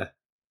 Yeah,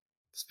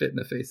 spit in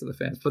the face of the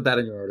fans. Put that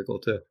in your article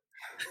too.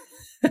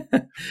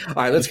 All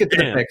right, let's get to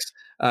the picks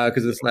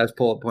because this last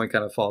point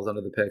kind of falls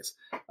under the picks.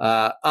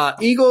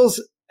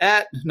 Eagles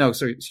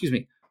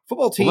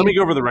football team. Well, let me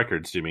go over the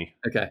records, Jimmy.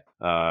 Okay.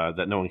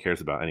 That no one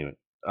cares about anyway.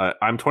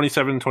 I'm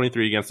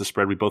 27-23 against the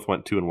spread. We both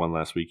went 2-1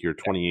 last week. You're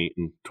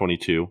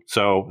 28-22.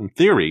 So in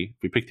theory,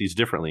 if we pick these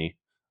differently,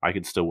 I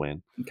could still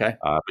win. Okay.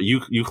 But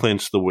you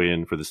clinched the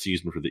win for the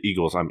season for the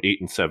Eagles. I'm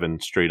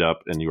 8-7 straight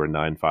up, and you are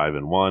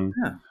 9-5-1.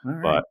 Yeah, all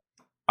right. But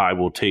I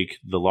will take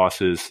the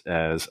losses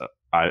as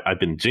I've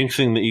been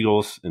jinxing the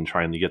Eagles and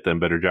trying to get them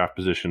better draft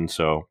position.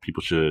 So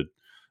people should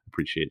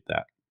appreciate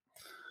that.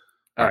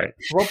 All right.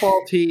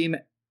 Football team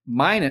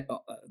minus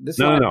this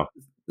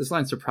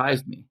line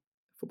surprised me.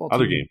 Football team.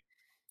 Other game.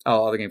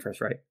 Oh, other game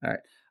first, right? All right.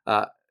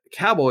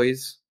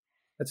 Cowboys,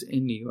 that's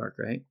in New York,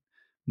 right?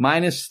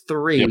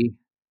 -3. Yep.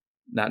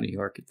 Not New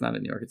York. It's not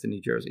in New York. It's in New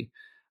Jersey.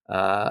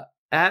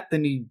 At the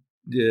New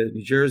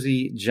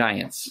Jersey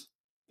Giants.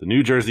 The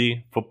New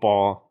Jersey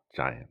Football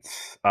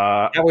Giants.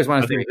 Cowboys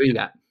 -3. Who you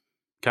got?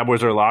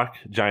 Cowboys are a lock.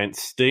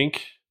 Giants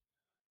stink.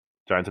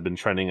 Giants have been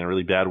trending in a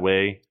really bad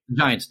way.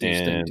 Giants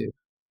stink too.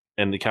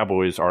 And the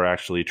Cowboys are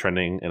actually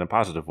trending in a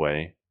positive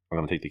way. I'm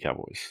going to take the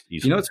Cowboys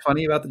easily. You know what's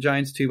funny about the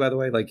Giants too, by the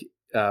way? Like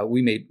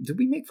did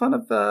we make fun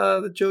of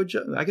the Joe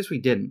Judge? I guess we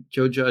didn't.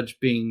 Joe Judge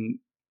being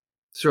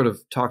sort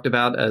of talked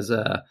about as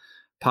a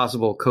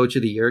possible Coach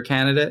of the Year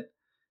candidate.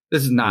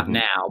 This is not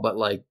now, but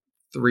like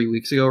 3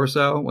 weeks ago or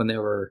so when they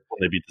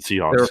beat the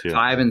Seahawks. They were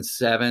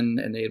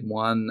 5-7 and they had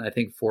won, I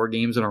think, 4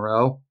 games in a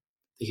row.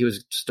 He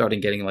was starting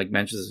getting like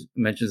mentions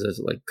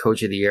as like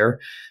Coach of the Year.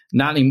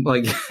 Not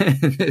anymore.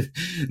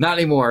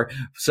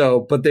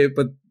 So, but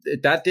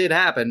that did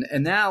happen.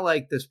 And now,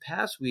 like this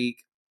past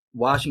week,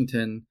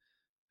 Washington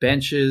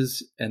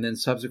benches and then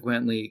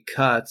subsequently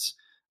cuts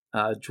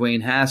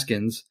Dwayne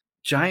Haskins.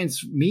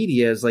 Giants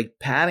media is like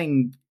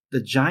patting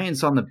the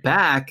Giants on the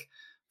back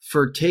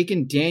for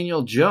taking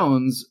Daniel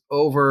Jones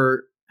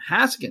over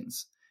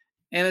Haskins.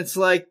 And it's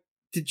like,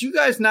 did you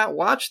guys not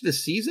watch the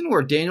season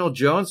where Daniel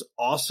Jones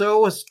also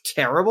was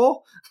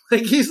terrible?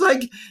 Like he's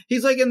like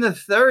in the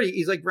 30s.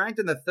 He's like ranked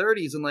in the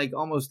 30s in like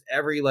almost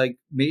every like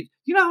you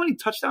know how many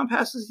touchdown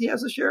passes he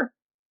has this year?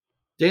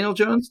 Daniel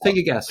Jones, take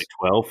a guess. Like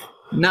 12.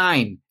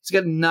 9. He's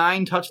got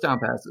 9 touchdown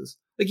passes.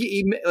 Like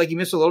he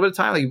missed a little bit of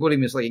time. Like what, he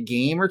missed like a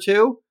game or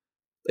two?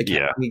 Like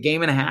a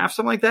game and a half,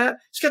 something like that.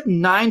 He's got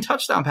 9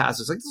 touchdown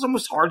passes. Like this is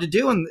almost hard to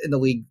do in the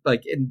league,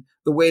 like in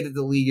the way that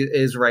the league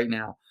is right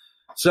now.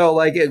 So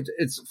like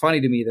it's funny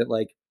to me that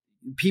like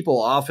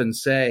people often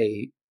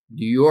say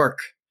New York,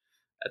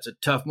 that's a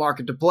tough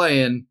market to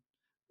play in.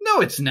 No,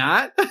 it's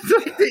not.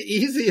 It's like the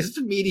easiest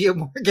media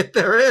market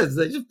there is.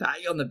 They just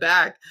pat you on the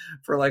back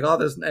for like all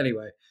this.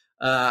 Anyway,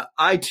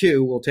 I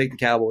too will take the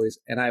Cowboys,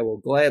 and I will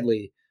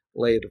gladly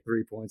lay the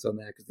 3 points on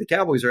that because the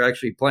Cowboys are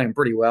actually playing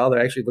pretty well.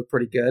 They actually look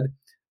pretty good.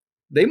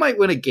 They might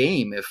win a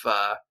game if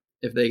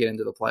they get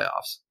into the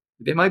playoffs.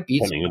 They might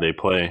beat. Depending who they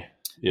play.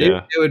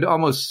 Yeah, they would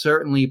almost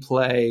certainly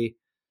play.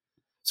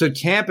 So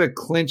Tampa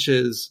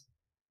clinches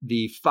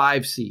the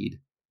 5 seed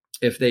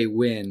if they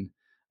win.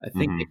 I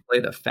think they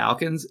play the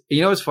Falcons.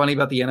 You know what's funny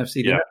about the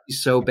NFC? They're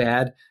so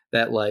bad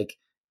that like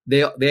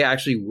they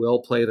actually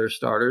will play their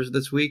starters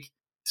this week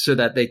so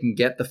that they can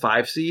get the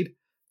 5 seed.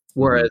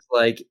 Whereas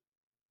like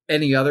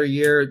any other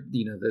year,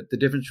 you know, the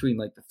difference between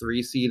like the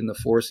 3 seed and the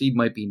 4 seed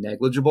might be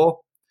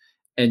negligible.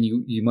 And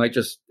you might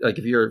just like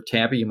if you're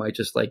Tampa, you might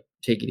just like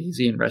take it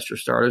easy and rest your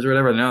starters or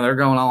whatever. No, they're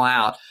going all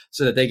out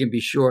so that they can be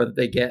sure that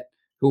they get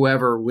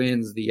whoever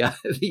wins the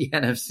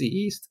NFC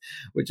East,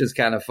 which is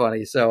kind of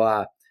funny. So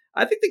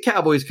I think the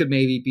Cowboys could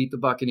maybe beat the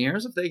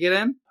Buccaneers if they get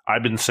in.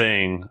 I've been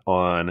saying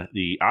on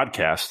the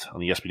Oddcast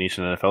on the SB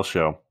Nation NFL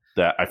show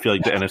that I feel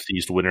like the NFC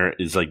East winner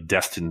is like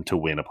destined to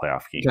win a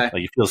playoff game. Okay.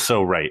 Like it feels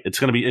so right. It's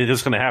going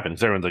to happen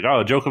because everyone's like,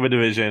 oh, a joke of a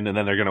division, and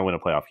then they're going to win a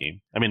playoff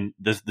game. I mean,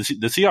 the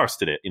Seahawks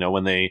did it, you know,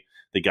 when they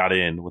got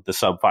in with the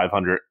sub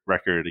 500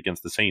 record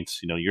against the Saints,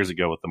 you know, years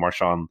ago with the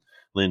Marshawn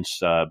Lynch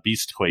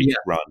Beastquake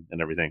run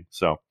and everything.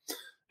 So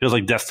feels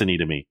like destiny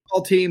to me.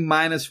 All team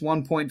minus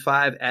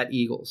 1.5 at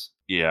Eagles.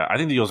 Yeah, I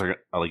think the Eagles are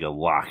like a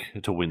lock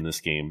to win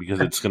this game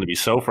because it's going to be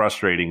so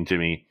frustrating,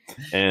 Jimmy.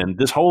 And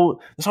this whole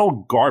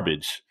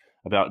garbage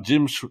about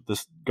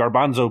this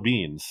garbanzo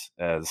beans,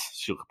 as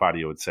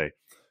Shilkapadio would say,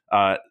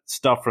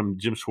 stuff from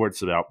Jim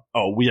Schwartz about,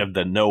 oh, we have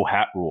the no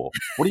hat rule.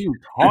 What are you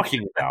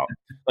talking about?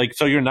 Like,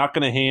 so you're not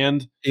going to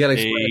hand a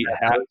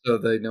hat so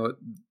they know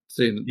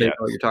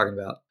what you're talking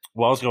about.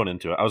 Well, I was going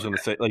into it. I was going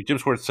to say, like Jim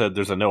Schwartz said,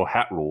 there's a no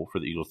hat rule for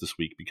the Eagles this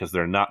week because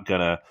they're not going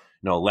to,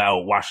 allow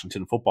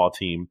Washington football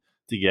team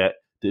to get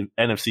the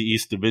NFC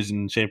East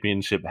Division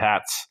Championship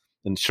hats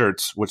and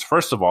shirts. Which,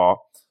 first of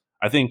all,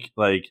 I think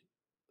like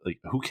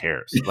who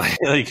cares?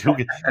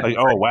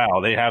 Oh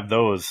wow, they have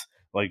those.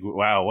 Like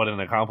wow, what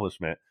an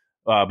accomplishment.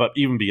 But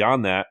even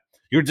beyond that,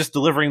 you're just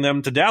delivering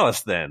them to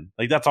Dallas. Then,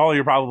 like that's all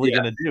you're probably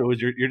going to do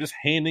is you're just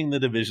handing the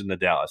division to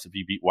Dallas if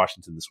you beat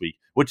Washington this week,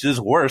 which is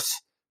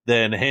worse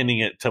than handing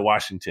it to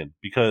Washington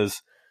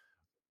because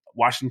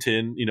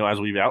Washington,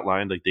 as we've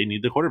outlined, like they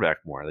need the quarterback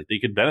more. Like they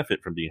could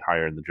benefit from being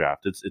higher in the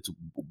draft. It's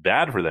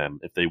bad for them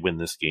if they win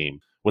this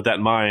game. With that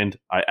in mind,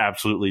 I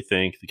absolutely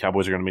think the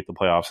Cowboys are going to make the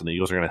playoffs and the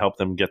Eagles are going to help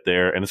them get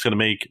there. And it's going to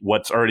make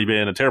what's already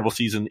been a terrible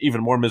season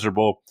even more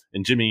miserable.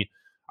 And Jimmy,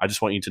 I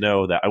just want you to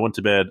know that I went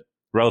to bed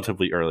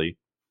relatively early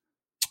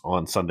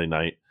on Sunday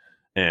night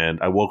and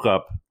I woke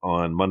up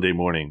on Monday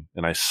morning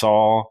and I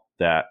saw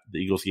that the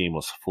Eagles game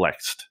was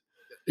flexed.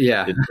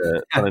 Yeah.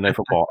 Into Sunday Night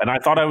Football. And I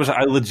thought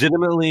I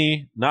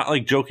legitimately, not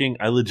like joking,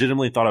 I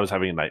legitimately thought I was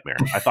having a nightmare.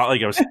 I thought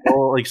like I was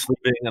still like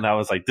sleeping and I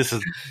was like, this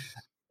is,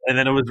 and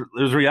then it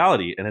was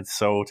reality and it's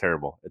so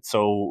terrible. It's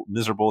so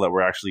miserable that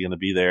we're actually going to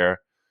be there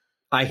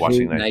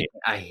watching that game.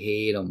 I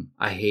hate them.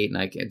 I hate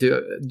night games.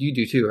 You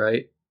do too,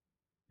 right?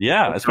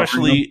 Yeah,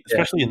 especially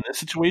in this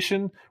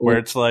situation where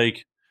it's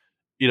like,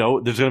 there's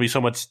going to be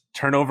so much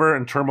turnover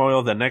and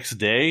turmoil the next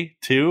day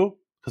too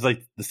because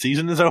like the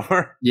season is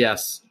over.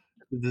 Yes.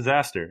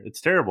 Disaster. It's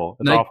terrible.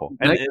 It's awful.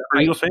 And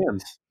for Eagles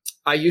fans.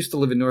 I used to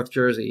live in North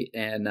Jersey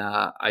and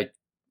I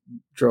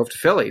drove to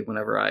Philly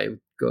whenever I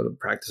go to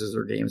practices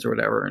or games or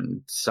whatever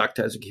and sucked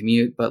as a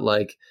commute. But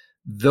like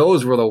that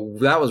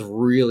was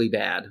really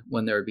bad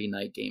when there would be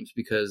night games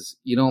because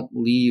you don't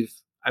leave.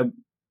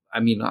 I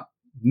mean,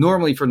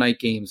 normally for night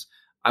games,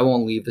 I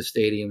won't leave the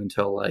stadium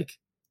until like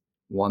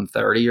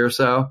 1:30 or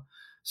so.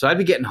 So I'd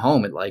be getting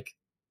home at like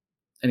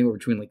anywhere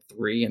between like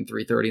 3 and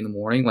 3:30 in the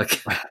morning.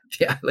 Like,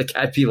 yeah, like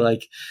I'd be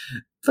like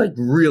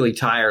really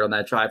tired on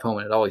that drive home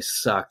and it always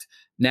sucked.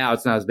 Now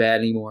it's not as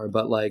bad anymore,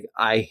 but like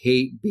I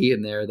hate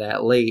being there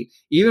that late,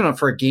 even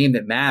for a game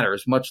that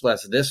matters, much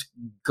less this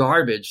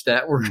garbage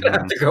that we're going to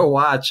have to go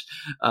watch.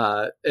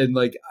 And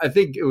like, I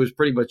think it was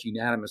pretty much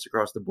unanimous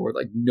across the board.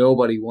 Like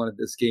nobody wanted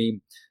this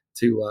game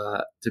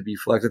to be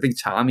flexed. I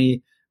think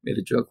Tommy made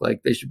a joke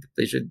like they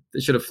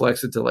should have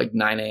flexed it to like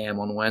 9 a.m.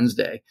 on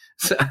Wednesday.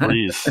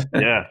 Please,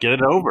 yeah, get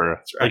it over.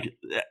 That's right.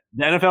 Like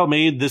the NFL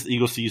made this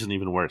Eagles season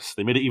even worse.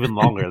 They made it even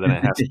longer than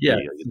it has to be. Like,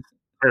 it's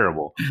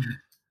terrible.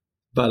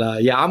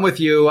 But yeah, I'm with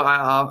you.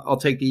 I'll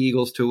take the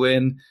Eagles to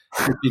win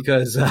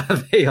because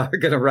they are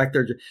going to wreck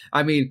their.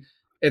 I mean,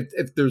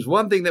 if there's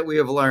one thing that we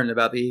have learned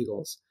about the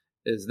Eagles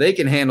is they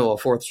can handle a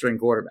 4th string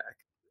quarterback.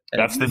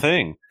 That's the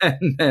thing.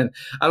 And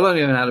I don't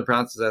even know how to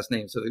pronounce his last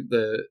name. So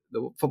the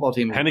football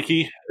team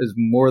Heineke is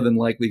more than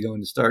likely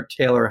going to start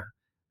Taylor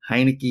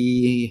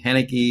Heineke,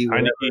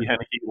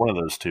 one of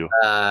those two.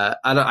 I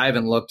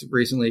haven't looked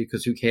recently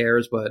because who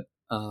cares? But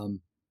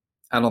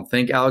I don't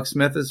think Alex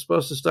Smith is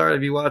supposed to start.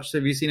 Have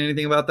you seen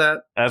anything about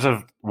that? As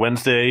of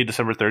Wednesday,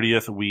 December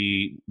 30th,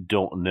 we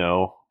don't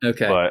know.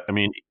 Okay. But I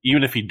mean,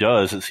 even if he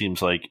does, it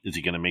seems like, is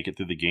he going to make it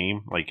through the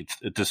game? Like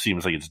it just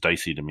seems like it's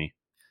dicey to me.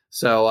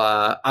 So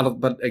I don't.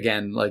 But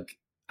again, like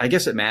I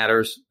guess it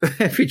matters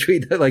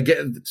between like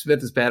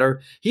Smith is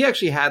better. He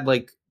actually had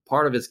like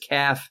part of his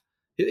calf.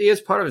 He has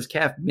part of his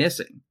calf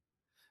missing.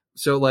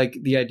 So like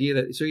the idea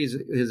that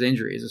his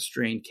injury is a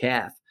strained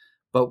calf.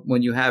 But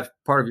when you have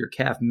part of your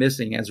calf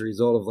missing as a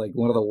result of like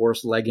one of the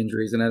worst leg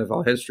injuries in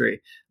NFL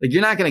history, like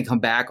you're not going to come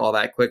back all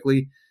that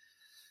quickly.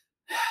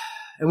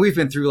 And we've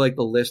been through like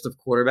the list of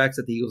quarterbacks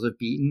that the Eagles have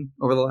beaten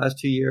over the last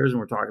 2 years. And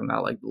we're talking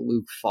about like the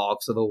Luke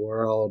Falks of the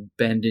world,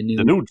 Ben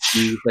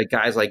DiNucci, like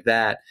guys like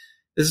that.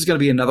 This is going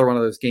to be another one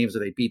of those games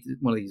where they beat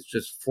one of these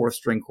just fourth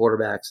string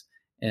quarterbacks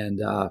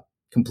and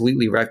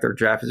completely wreck their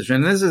draft position.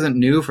 And this isn't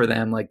new for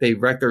them. Like they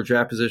wrecked their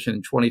draft position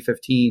in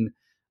 2015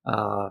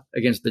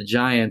 against the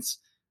Giants.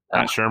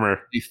 Pat Shurmur.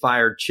 He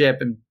fired Chip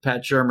and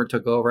Pat Shurmur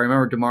took over. I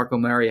remember DeMarco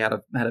Murray had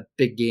a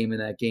big game in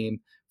that game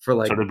for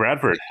like so did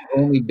Bradford.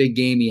 The only big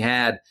game he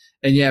had.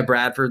 And yeah,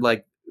 Bradford,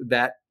 like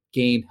that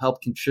game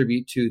helped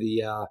contribute to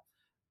the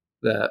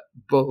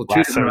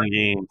last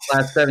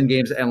 7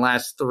 games and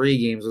last 3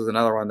 games was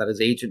another one that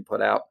his agent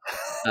put out.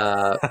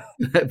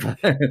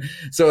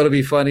 So it'll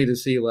be funny to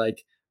see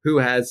like who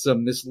has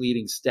some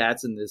misleading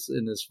stats in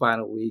this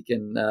final week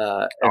and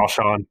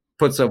Sean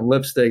put some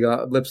lipstick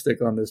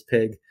on this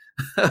pig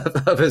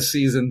of his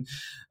season.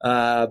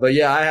 But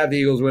yeah, I have the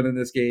Eagles winning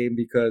this game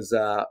because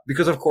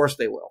of course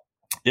they will.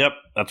 Yep,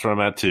 that's where I'm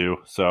at too.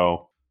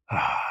 So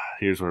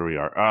here's where we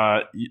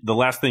are. The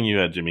last thing you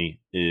had,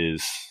 Jimmy,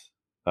 is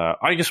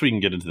I guess we can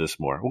get into this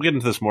more. We'll get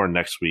into this more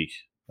next week.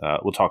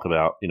 We'll talk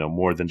about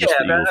more than just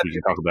the Eagles. We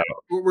can talk about.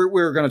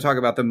 We're going to talk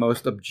about the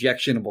most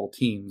objectionable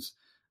teams.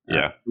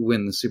 Who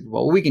win the Super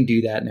Bowl. We can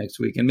do that next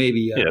week, and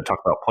maybe talk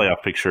about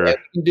playoff picture. We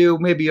can do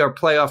maybe our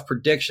playoff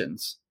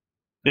predictions.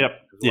 Yep.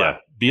 Yeah.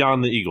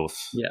 Beyond the Eagles.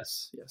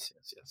 Yes.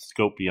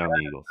 Scope beyond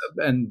the Eagles.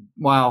 And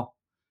well,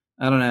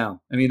 I don't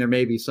know. I mean, there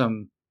may be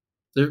some.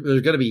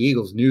 There's going to be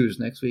Eagles news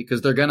next week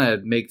because they're going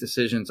to make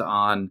decisions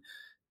on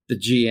the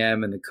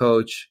GM and the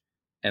coach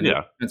and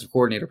the defensive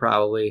coordinator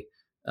probably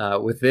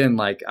within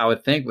I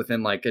would think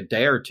within like a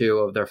day or two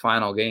of their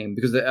final game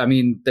because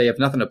they have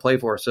nothing to play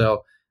for.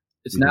 So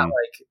it's not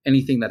like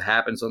anything that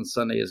happens on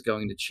Sunday is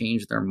going to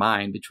change their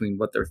mind between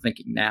what they're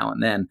thinking now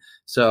and then.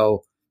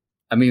 So,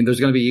 I mean, there's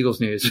going to be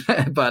Eagles news,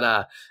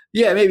 but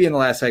maybe in the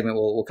last segment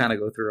we'll kind of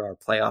go through our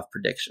playoff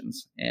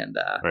predictions and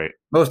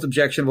most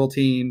objectionable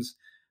teams,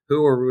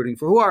 who we're rooting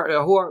for, who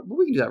are.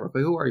 We can do that real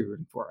quick. Who are you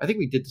rooting for? I think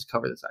we did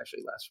cover this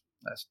actually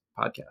last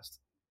podcast.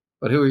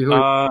 But who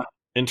are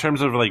in terms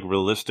of like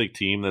realistic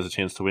team, there's a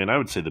chance to win. I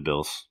would say the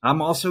Bills.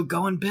 I'm also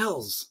going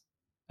Bills.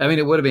 I mean,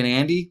 it would have been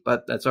Andy,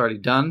 but that's already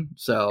done.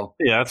 So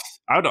yeah,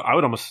 I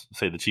would almost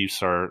say the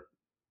Chiefs are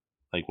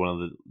like one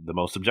of the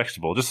most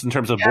objectionable, just in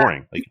terms of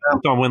boring. Like they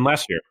don't win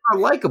last year. Are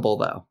likable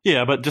though.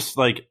 Yeah, but just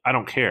like I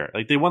don't care.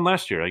 Like they won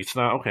last year. Like it's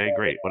not okay.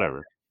 Great,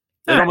 whatever.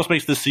 It almost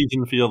makes this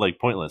season feel like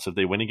pointless if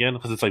they win again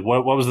because it's like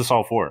what was this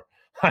all for?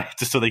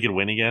 Just so they can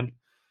win again.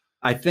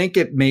 I think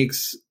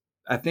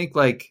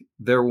like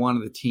they're one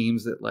of the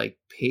teams that like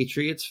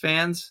Patriots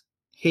fans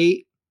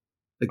hate.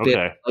 Like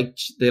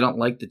they don't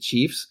like the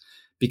Chiefs.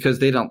 Because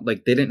they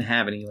didn't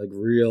have any like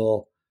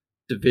real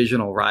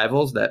divisional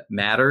rivals that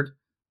mattered.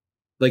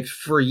 Like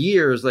for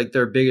years, like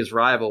their biggest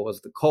rival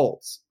was the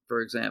Colts,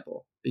 for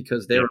example,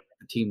 because they were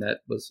the team that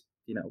was,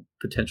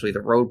 potentially the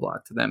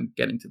roadblock to them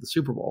getting to the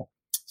Super Bowl.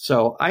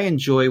 So I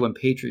enjoy when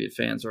Patriot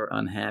fans are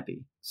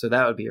unhappy. So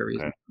that would be a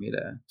reason for me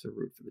to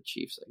root for the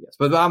Chiefs, I guess.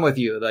 But I'm with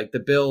you. Like the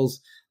Bills,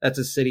 that's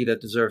a city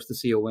that deserves to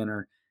see a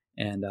winner.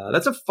 And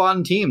that's a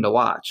fun team to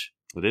watch.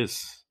 It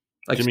is.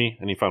 Like, Jimmy,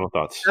 any final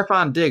thoughts?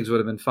 Stephon Diggs would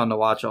have been fun to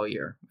watch all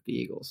year with the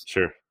Eagles.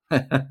 Sure.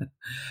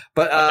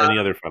 But any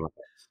other final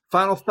thoughts?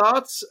 Final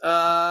thoughts?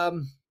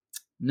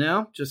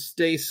 No, just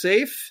stay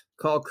safe.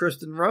 Call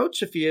Kristen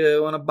Roach if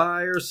you want to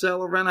buy or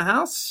sell or rent a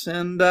house.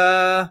 And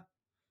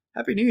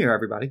Happy New Year,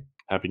 everybody.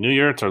 Happy New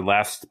Year. It's our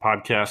last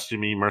podcast,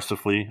 Jimmy,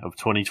 mercifully, of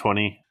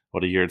 2020.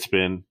 What a year it's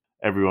been.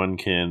 Everyone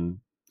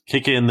can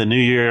kick in the new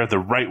year the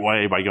right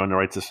way by going to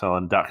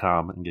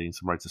righteousfelon.com and getting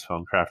some Righteous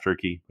Felon craft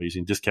turkey by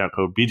using discount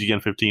code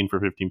BGN15 for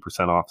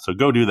 15% off. So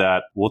go do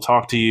that. We'll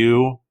talk to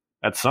you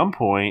at some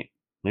point,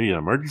 maybe an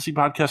emergency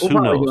podcast. Who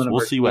knows?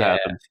 We'll see what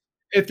happens.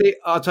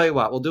 I'll tell you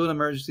what, we'll do an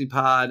emergency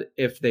pod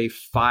if they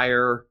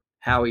fire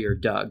Howie or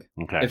Doug.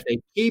 Okay. If they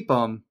keep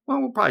them, well,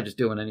 we'll probably just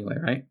do it anyway,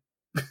 right?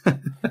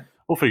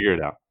 We'll figure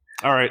it out.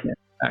 All right. Yeah.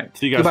 All right.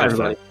 See you guys next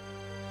time.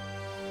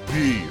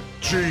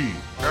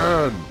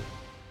 BGN.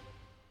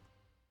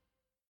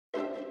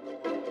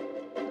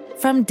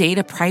 From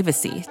data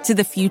privacy to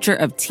the future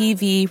of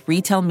TV,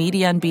 retail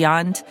media, and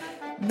beyond,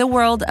 the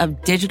world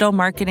of digital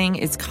marketing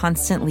is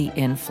constantly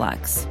in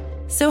flux.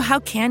 So how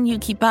can you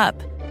keep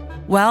up?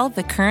 Well,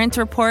 The Current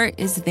Report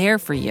is there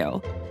for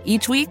you.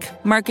 Each week,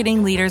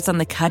 marketing leaders on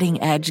the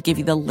cutting edge give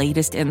you the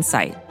latest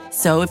insight.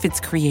 So if it's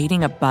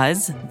creating a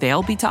buzz,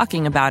 they'll be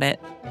talking about it.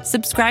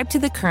 Subscribe to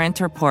The Current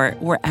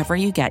Report wherever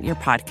you get your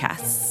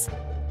podcasts.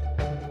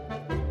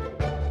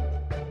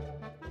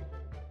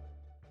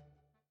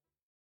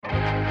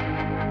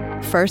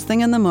 First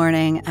thing in the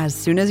morning, as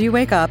soon as you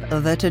wake up,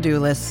 the to-do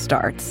list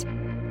starts.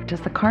 Does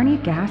the car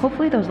need gas?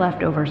 Hopefully those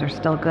leftovers are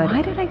still good.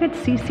 Why did I get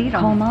CC'd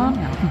on Mom?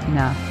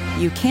 No.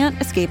 You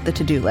can't escape the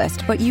to-do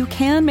list, but you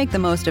can make the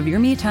most of your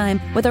me time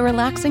with a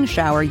relaxing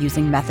shower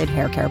using Method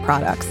Hair Care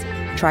products.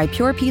 Try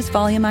Pure Peace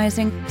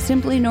Volumizing,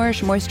 Simply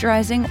Nourish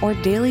Moisturizing, or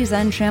Daily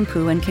Zen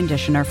Shampoo and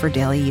Conditioner for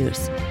daily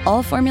use.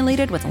 All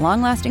formulated with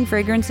long-lasting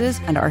fragrances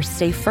and are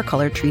safe for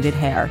color-treated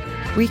hair.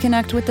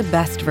 Reconnect with the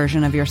best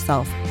version of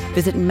yourself.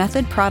 Visit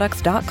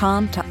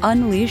methodproducts.com to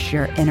unleash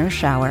your inner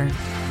shower.